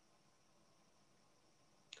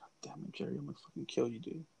 God damn it, Jerry, I'm gonna fucking kill you,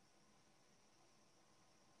 dude.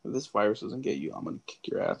 If this virus doesn't get you, I'm gonna kick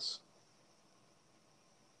your ass.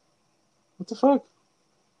 What the fuck?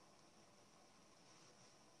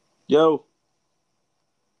 Yo.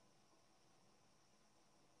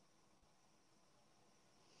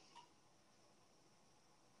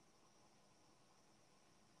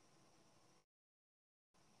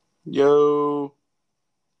 Yo.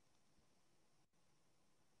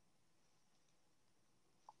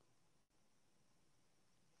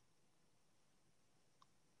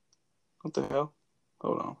 What the hell?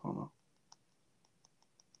 Hold on.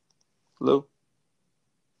 Hello?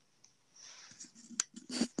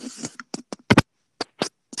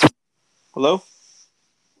 Hello?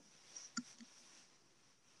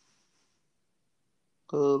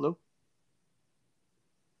 Hello?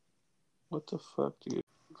 What the fuck, dude?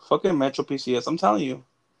 Fucking Metro PCS, I'm telling you.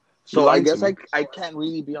 You're So I lying to guess me. I can't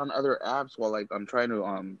really be on other apps while like I'm trying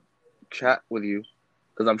to chat with you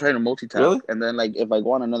because I'm trying to multitask, Really? and then like if I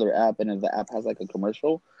go on another app and if the app has like a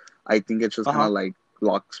commercial, I think it just kind Uh-huh. of like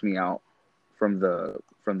locks me out from the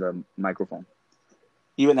microphone.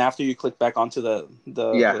 Even after you click back onto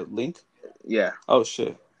Yeah, the link? Yeah. Oh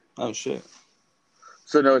shit. Oh shit.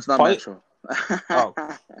 So no, it's not Probably. Metro. Oh,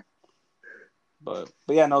 but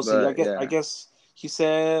yeah, no. See, But I yeah. guess he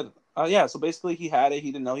said, yeah. So basically, he had it.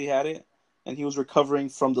 He didn't know he had it, and he was recovering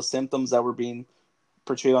from the symptoms that were being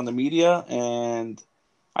portrayed on the media. And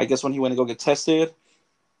I guess when he went to go get tested,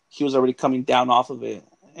 he was already coming down off of it.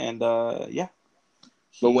 And yeah,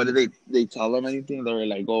 But what did he. they tell him anything? They were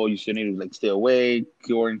like, "Oh, you should need to like stay away,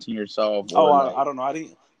 quarantine yourself," Oh, or like, I don't know. I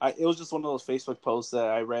didn't. It was just one of those Facebook posts that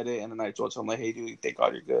I read it, and then I told him like, "Hey, dude, thank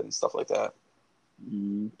God you're good" and stuff like that.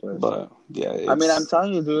 pues. But yeah, I mean, I'm it's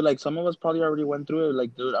telling you, dude. Like some of us probably already went through it.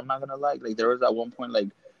 Like, dude, I'm not gonna lie. Like there was at one point,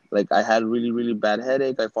 like I had really really bad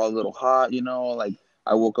headache. I felt a little hot, you know. Like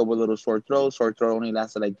I woke up with a little sore throat. Sore throat only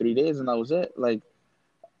lasted like 3 days, and that was it. Like,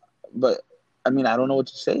 but I mean, I don't know what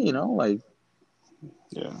to say, you know.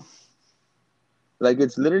 yeah. Like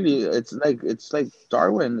it's literally, it's like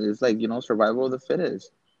Darwin. It's like survival of the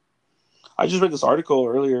fittest. I just read this article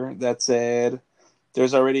earlier that said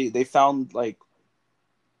there's already they found like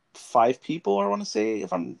 5 people. I want to say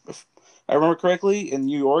if I remember correctly in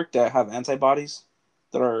New York that have antibodies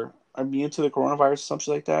that are immune to the coronavirus,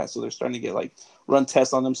 something like that. So they're starting to get like run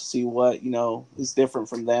tests on them to see what is different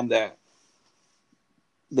from them that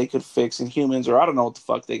they could fix in humans, or I don't know what the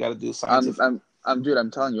fuck they got to do I'm, scientific. I'm, dude. I'm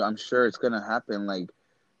telling you, I'm sure it's gonna happen. Like,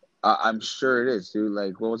 I'm sure it is, dude.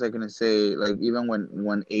 Like, what was I gonna say? Like, even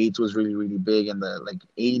when AIDS was really, really big in the like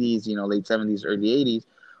 '80s, late '70s, early '80s,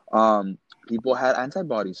 um, people had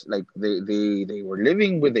antibodies. Like, they were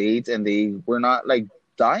living with AIDS and they were not like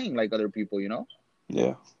dying like other people, you know.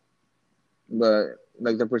 Yeah, But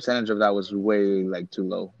like the percentage of that was way like too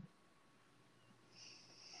low.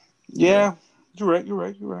 But yeah, you're right. You're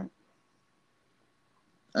right. You're right.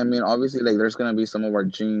 I mean, obviously, like there's gonna be some of our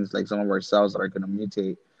genes, like some of our cells that are gonna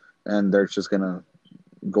mutate, and they're just gonna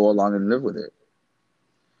go along and live with it.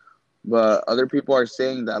 But other people are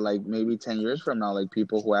saying that like maybe 10 years from now, like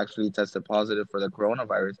people who actually tested positive for the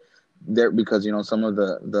coronavirus, there because some of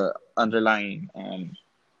the underlying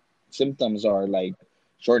symptoms are like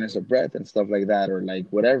shortness of breath and stuff like that, or like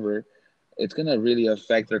whatever. It's gonna really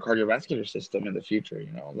affect their cardiovascular system in the future.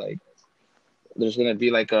 Like there's gonna be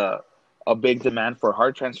like a big demand for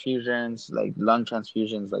heart transfusions, like lung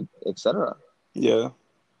transfusions, like etc. Yeah,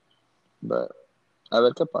 But a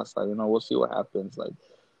ver qué pasa. We'll see what happens. Like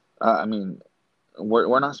I mean,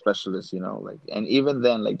 we're not specialists, like, and even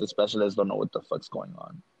then, like the specialists don't know what the fuck's going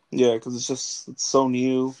on. yeah, because it's so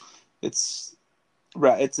new. It's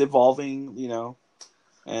it's evolving, But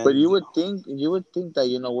and you would think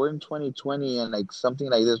that we're in 2020 and like something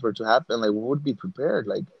like this were to happen, like we would be prepared.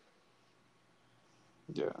 Like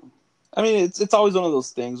yeah. I mean, it's always one of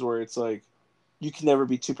those things where it's like you can never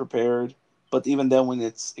be too prepared. But even then, when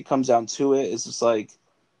it comes down to it, it's just like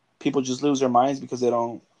people just lose their minds because they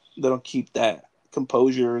don't keep that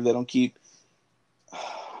composure. They don't keep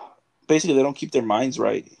basically they don't keep their minds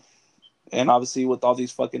right. And obviously, with all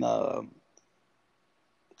these fucking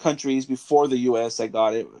countries before the U.S. that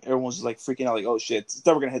got it, everyone's just like freaking out, like, oh shit, it's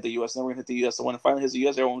never gonna hit the U.S. Never gonna hit the U.S. So when it finally hits the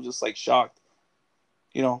U.S., everyone was just like shocked.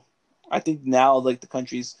 You know, I think now like the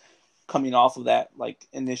countries coming off of that like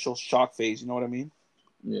initial shock phase. You know what I mean?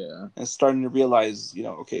 yeah. And starting to realize,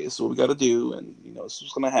 okay, this is what we got to do, and this is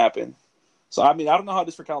what's gonna happen. So I mean, I don't know how it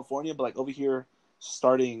is for California, but like over here,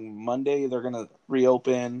 starting Monday, they're gonna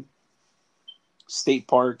reopen state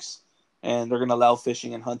parks, and they're gonna allow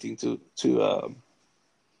fishing and hunting to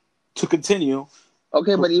continue.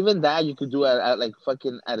 Okay, but even that you could do at like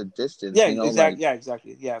fucking at a distance, Yeah, like exactly. Yeah,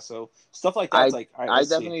 exactly. Yeah, so stuff like that's I like, all right, I let's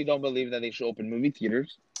see. definitely don't believe that they should open movie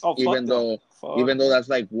theaters, Oh fuck even no, though fuck even though no. that's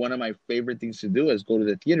like one of my favorite things to do is go to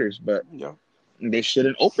the theaters, but Yeah, they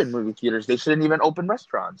shouldn't open movie theaters. They shouldn't even open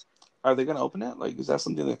restaurants. are they gonna open it? Like, is that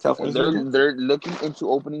something that California's gonna They're do? they're looking into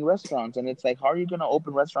opening restaurants, and it's like, how are you gonna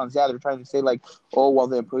open restaurants? Yeah, they're trying to say like, oh, well,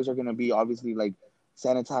 the employees are gonna be obviously like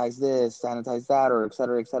sanitize this, sanitize that, or et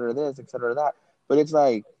cetera this, et cetera that. But it's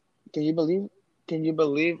like, can you believe? Can you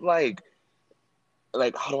believe like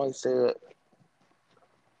how do I say it?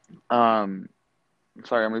 Um,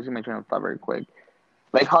 sorry, I'm losing my train of thought very quick.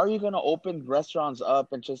 Like, how are you gonna open restaurants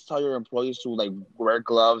up and just tell your employees to like wear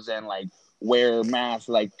gloves and like wear masks?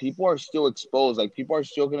 Like, people are still exposed. Like, people are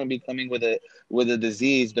still gonna be coming with a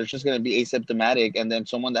disease. They're just gonna be asymptomatic, and then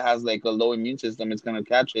someone that has like a low immune system is gonna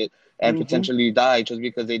catch it and Mm-hmm. potentially die just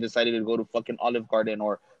because they decided to go to fucking Olive Garden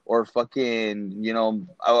or fucking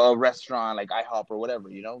a restaurant like IHOP or whatever.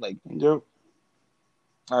 Like Yep.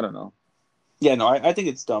 I don't know. Yeah, no, I think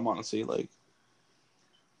it's dumb, honestly. Like,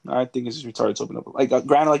 I think it's just retarded to open up. Like,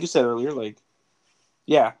 granted, like you said earlier, like,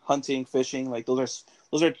 yeah, hunting, fishing, like those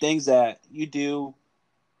are things that you do,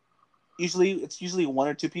 usually one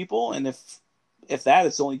or two people, and if that,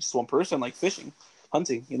 it's only just one person, like fishing,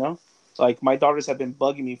 hunting. Like my daughters have been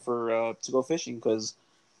bugging me for to go fishing because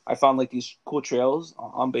I found like these cool trails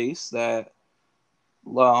on base that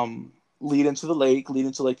lead into the lake, lead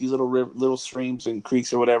into like these little streams and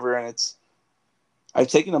creeks or whatever, and I've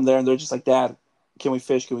taken them there, and they're just like, Dad, can we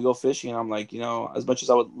fish? Can we go fishing? And I'm like, as much as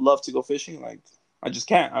I would love to go fishing, like I just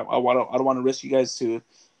can't. I don't want to risk you guys to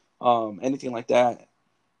anything like that.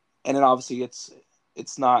 And then obviously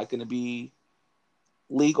it's not going to be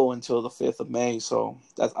legal until the 5th of May. So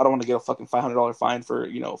I don't want to get a fucking $500 fine for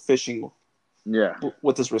fishing Yeah.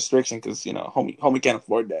 with this restriction because homie can't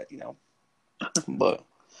afford that. But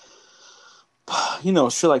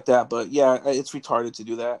shit like that. But yeah, it's retarded to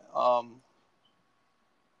do that.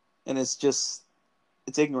 And it's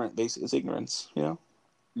ignorant. Basically, it's ignorance.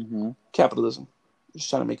 Capitalism, just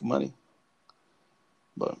trying to make money.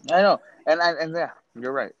 But I know, and yeah,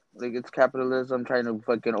 you're right. Like it's capitalism trying to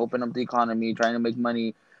fucking open up the economy, trying to make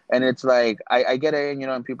money, and it's like I get it,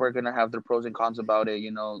 and people are gonna have their pros and cons about it,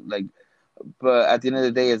 like, but at the end of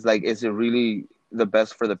the day, it's like, is it really the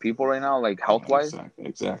best for the people right now, like health wise?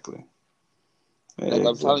 Exactly. Like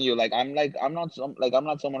I'm telling you, I'm not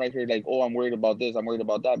someone right here like, oh, I'm worried about this, I'm worried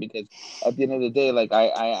about that, because at the end of the day, like I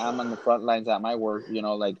am on the front lines at my work,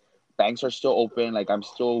 like banks are still open, like I'm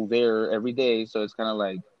still there every day, so it's kind of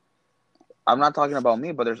like I'm not talking about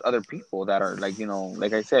me, but there's other people that are like,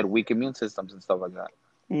 like I said, weak immune systems and stuff like that.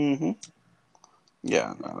 Mm-hmm.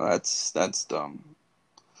 Yeah, no, that's dumb.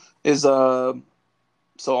 Is so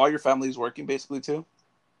all your family's working basically too?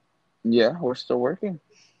 Yeah, we're still working.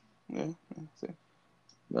 Yeah.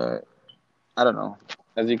 But I don't know.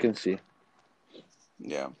 As you can see,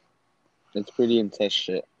 Yeah. it's pretty intense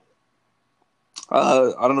shit.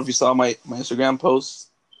 I don't know if you saw my Instagram post,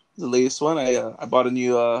 the latest one. I bought a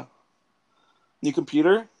new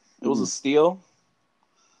computer. It was a steal.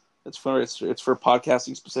 It's for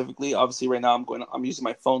podcasting specifically. Obviously, right now I'm using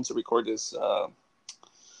my phone to record this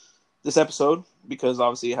episode because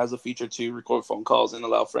obviously it has a feature to record phone calls and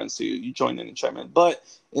allow friends to join in and chime in. But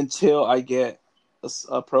until I get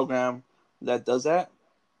a program that does that,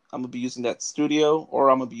 I'm gonna be using that Studio, or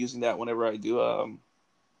I'm gonna be using that whenever I do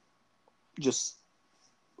just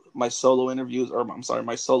my solo interviews, or I'm sorry,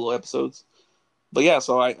 my solo episodes. But yeah,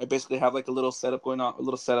 so I basically have like a little setup going on, a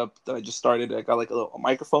little setup that I just started. I got like a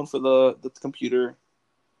microphone for the computer.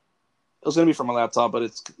 It was gonna be for my laptop, but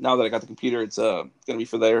it's now that I got the computer, it's gonna be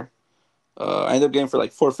for there. I ended up getting for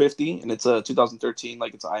like $450, and it's a 2013,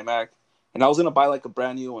 like it's an iMac. And I was gonna buy like a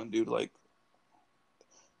brand new one, dude. Like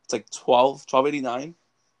it's like $12.89.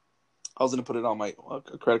 I was gonna put it on my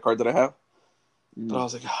credit card that I have, but I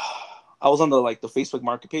was like, I was on the Facebook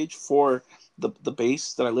Market page for the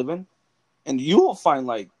base that I live in, and you will find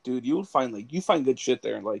you find good shit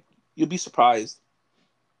there, and like you'll be surprised.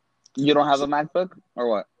 You don't have a MacBook or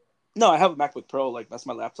what? No, I have a MacBook Pro. Like that's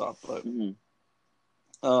my laptop, but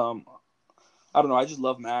I don't know. I just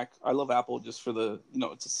love Mac. I love Apple just for the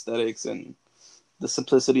its aesthetics and the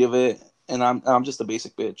simplicity of it. And I'm just a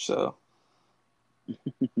basic bitch, so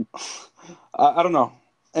I don't know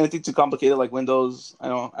anything too complicated like Windows. I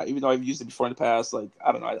don't. Even though I've used it before in the past, like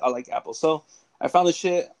I don't know. I like Apple, so I found this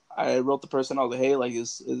shit. I wrote the person. I was like, hey, like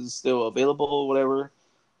is still available, whatever.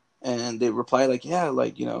 And they replied like, yeah,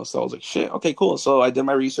 like So I was like, shit, okay, cool. So I did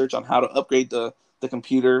my research on how to upgrade the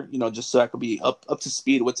computer, just so I could be up to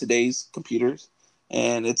speed with today's computers.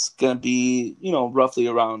 And it's gonna be roughly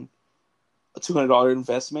around a $200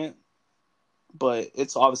 investment, but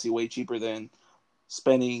it's obviously way cheaper than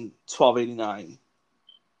spending $12.89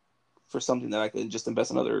 for something that I could just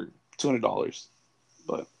invest another $200.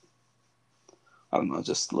 But I don't know,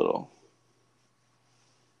 just a little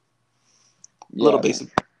basic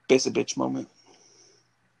bitch moment.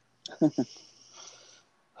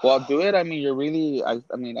 Well, do it. I mean, you're really. I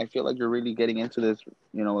mean, I feel like you're really getting into this,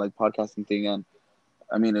 like podcasting thing. And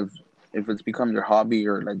I mean, if it's become your hobby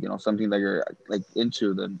or like something that you're like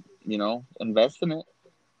into, then invest in it.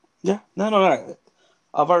 Yeah, no.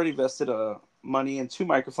 I've already invested money in 2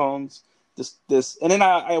 microphones. This, and then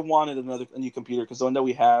I wanted a new computer because the one that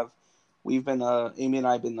we've been Amy and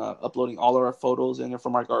I have been uploading all of our photos in there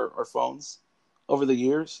from our phones over the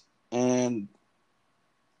years, and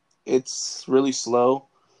it's really slow.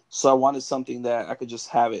 So I wanted something that I could just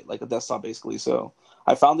have it like a desktop basically. So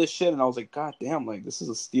I found this shit and I was like, God damn, like this is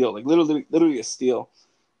a steal, like literally a steal.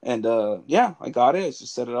 And yeah, I got it. I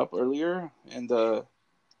just set it up earlier, and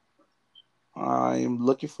I'm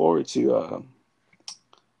looking forward to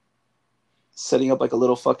setting up like a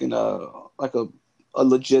little fucking like a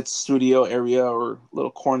legit studio area or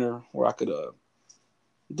little corner where I could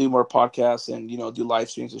do more podcasts and do live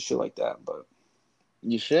streams and shit like that. But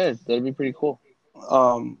You should. That'd be pretty cool.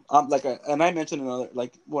 I'm like, and I mentioned another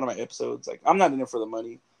like one of my episodes. Like, I'm not in it for the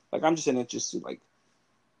money. Like, I'm just in it just to like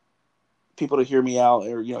people to hear me out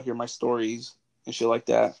or hear my stories and shit like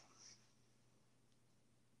that.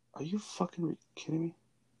 Are you fucking kidding me?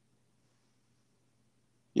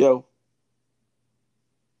 Yo,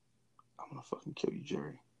 I'm gonna fucking kill you,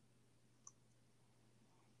 Jerry.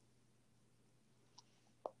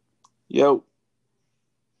 Yo.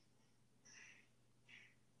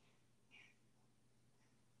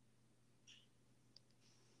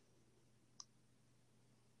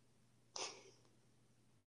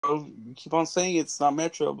 You keep on saying it's not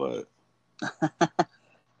Metro, but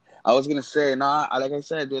I was gonna say, nah, like I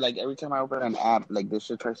said, dude, like every time I open an app, like this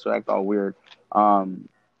shit tries to act all weird. Um,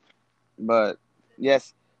 but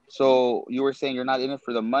yes. So you were saying you're not in it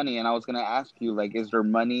for the money, and I was gonna ask you, like, is there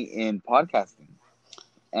money in podcasting?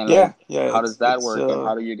 And yeah, like, yeah, how does that it's work, and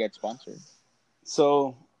how do you get sponsored?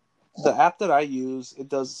 so the app that I use, it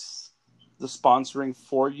does the sponsoring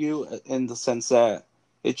for you in the sense that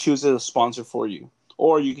it chooses a sponsor for you,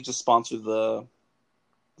 or you could just sponsor the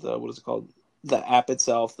what is it called, the app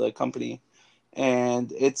itself, the company,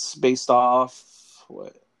 and it's based off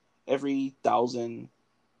what every 1,000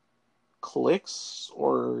 clicks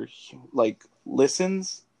or like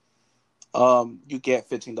listens, you get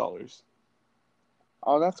 $15.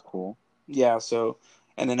 Oh, that's cool. Yeah, so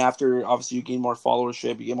and then after obviously you gain more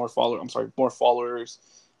followership, you get more more followers.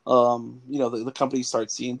 The company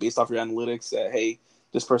starts seeing based off your analytics that hey,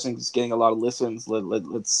 this person is getting a lot of listens.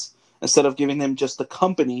 Let's instead of giving them just the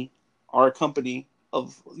company, our company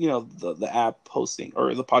of the app hosting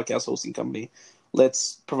or the podcast hosting company,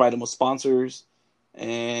 let's provide them with sponsors,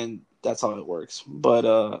 and that's how it works. But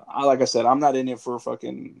like I said, I'm not in it for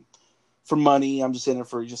money. I'm just in it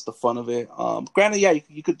for just the fun of it. Granted, yeah,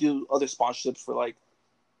 you could do other sponsorships for like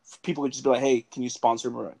people could just be like, hey, can you sponsor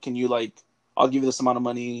me? Can you like, I'll give you this amount of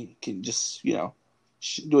money. Can you just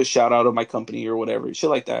do a shout out of my company or whatever, shit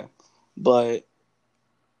like that. But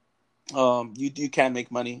you can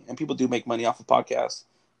make money, and people do make money off of podcasts.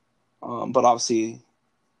 But obviously,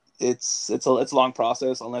 it's a long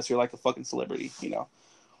process unless you're like a fucking celebrity,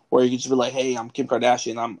 where you can just be like, hey, I'm Kim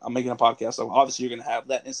Kardashian, I'm making a podcast. So obviously you're gonna have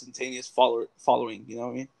that instantaneous following, you know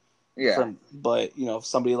what I mean? Yeah. But if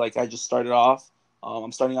somebody like I just started off,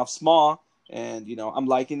 I'm starting off small, and I'm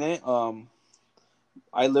liking it.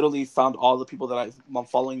 I literally found all the people that I'm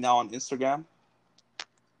following now on Instagram,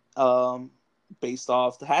 um, based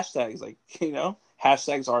off the hashtags. Like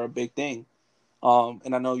hashtags are a big thing.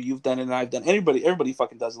 And I know you've done it, and I've done. Everybody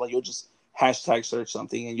fucking does it. Like you'll just hashtag search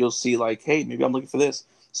something, and you'll see like, hey, maybe I'm looking for this.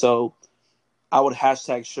 So I would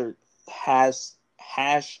hashtag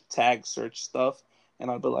search stuff,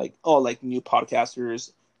 and I'd be like, oh, like new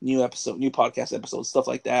podcasters, new podcast episodes, stuff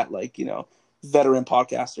like that. Like veteran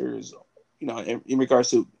podcasters, in regards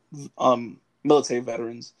to military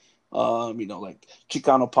veterans, like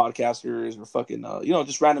Chicano podcasters or fucking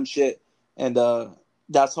just random shit, and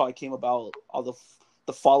that's how I came about all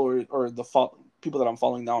the followers or people that I'm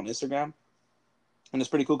following now on Instagram, and it's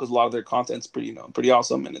pretty cool because a lot of their content's pretty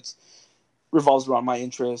awesome, and it's revolves around my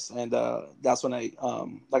interests, and that's when I,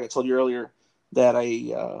 like I told you earlier, that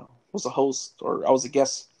I was a host or I was a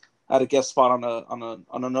guest. I had a guest spot on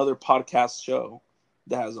another podcast show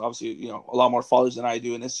that has obviously a lot more followers than I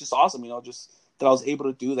do, and it's just awesome. Just that I was able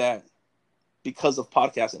to do that because of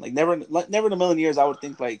podcasting. Like never in a million years I would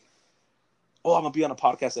think like, oh, I'm gonna be on a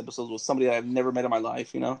podcast episode with somebody that I've never met in my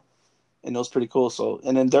life. And it was pretty cool. So,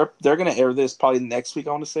 and then they're gonna air this probably next week.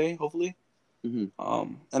 I want to say, hopefully.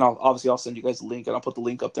 Mm-hmm. And I'll send you guys a link, and I'll put the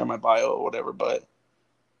link up there in my bio or whatever. But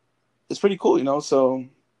it's pretty cool. So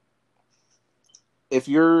if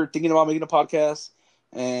you're thinking about making a podcast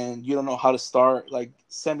and you don't know how to start, like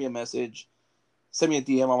send me a message, send me a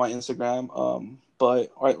DM on my Instagram.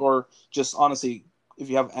 Or just honestly, if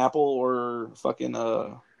you have Apple or fucking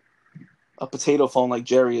a potato phone like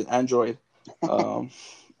Jerry, Android,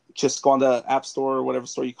 just go on the App Store or whatever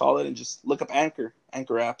store you call it, and just look up Anchor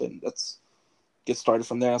app, and that's get started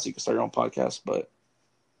from there, so you can start your own podcast. But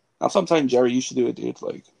sometime, Jerry, you should do it, dude.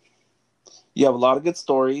 Like, you have a lot of good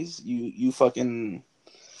stories. You fucking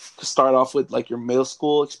start off with like your middle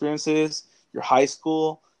school experiences, your high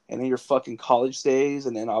school, and then your fucking college days,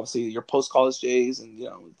 and then obviously your post college days, and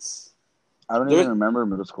it's. I don't even remember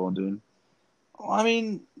middle school, dude. I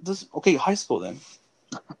mean, high school then.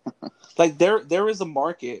 Like there is a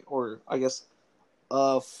market, or I guess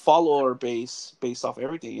follower base based off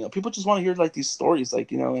everything. People just want to hear like these stories,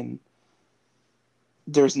 like and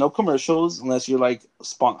there's no commercials unless you're like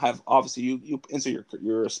have obviously you enter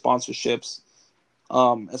your sponsorships.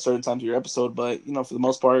 at certain times of your episode. But for the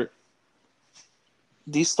most part,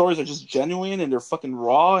 these stories are just genuine and they're fucking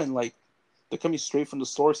raw and like they're coming straight from the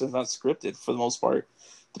source and it's not scripted for the most part,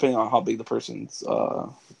 depending on how big the person's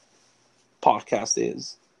podcast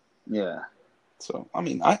is. Yeah. So I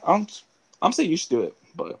mean, I'm saying you should do it,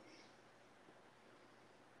 but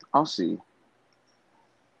I'll see.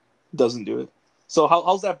 Doesn't do it. So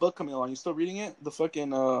how's that book coming along? You still reading it? The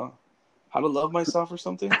fucking How to Love Myself or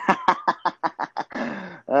something?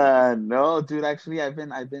 No, dude. Actually, I've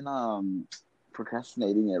been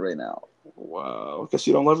procrastinating it right now. Wow, I guess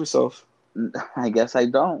you don't love yourself. I guess I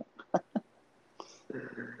don't.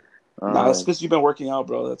 Nah, that's because you've been working out,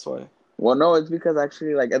 bro. That's why. Well, no, it's because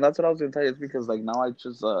actually, like, and that's what I was gonna tell you. It's because like now I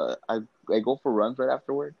just I go for runs right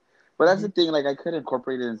after work. But that's the thing. Like, I could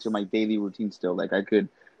incorporate it into my daily routine still. Like, I could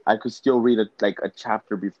still read a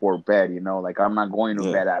chapter before bed. Like I'm not going to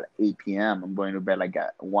Yeah. bed at 8 p.m. I'm going to bed like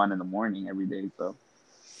at 1 in the morning every day. So.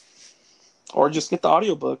 Or just get the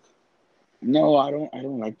audiobook. No, I don't. I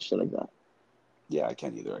don't like shit like that. Yeah, I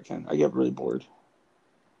can't either. I get really bored.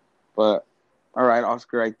 But all right,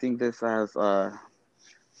 Oscar. I think this has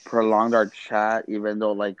prolonged our chat, even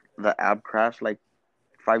though like the app crashed like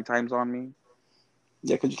 5 times on me.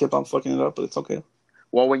 Yeah, because you kept on fucking it up, but it's okay.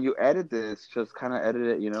 Well, when you edit this, just kind of edit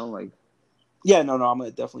it, like. Yeah, no, I'm gonna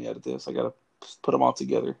definitely edit this. I gotta put them all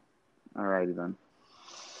together. Alrighty then.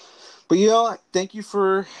 But thank you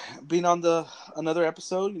for being on another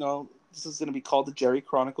episode. This is gonna be called the Jerry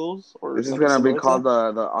Chronicles or This is something gonna be similar to called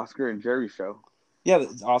that. the Oscar and Jerry show. Yeah,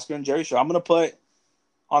 the Oscar and Jerry show. I'm gonna put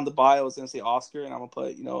on the bio. I was gonna say Oscar, and I'm gonna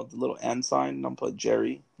put the little N sign, and I'm gonna put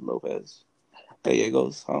Jerry Lopez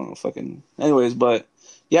Gallegos. I don't know, fucking. Anyways, but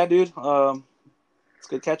yeah, dude. It's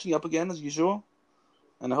good catching you up again as usual,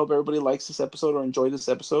 and I hope everybody likes this episode or enjoyed this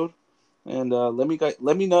episode. And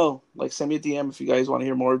let me know. Like, send me a DM if you guys want to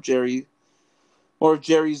hear more of Jerry's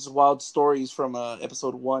wild stories from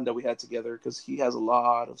episode 1 that we had together, because he has a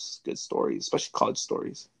lot of good stories, especially college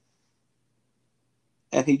stories.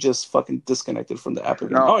 And he just fucking disconnected from the app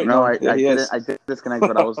again. No, Oh wait, no, no, there I he didn't. is. I did disconnect,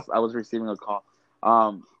 but I was receiving a call.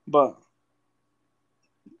 But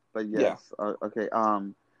But yeah, yes. Okay.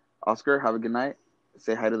 Oscar, have a good night.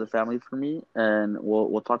 Say hi to the family for me, and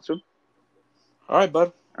we'll talk soon. all right,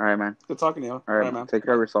 bud. All right, man. Good talking to you. All All right, right, man. man. Take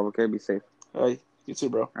care of yourself. Okay. Be safe. All right, you too,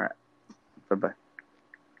 bro. All right. Bye bye.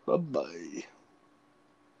 Bye bye.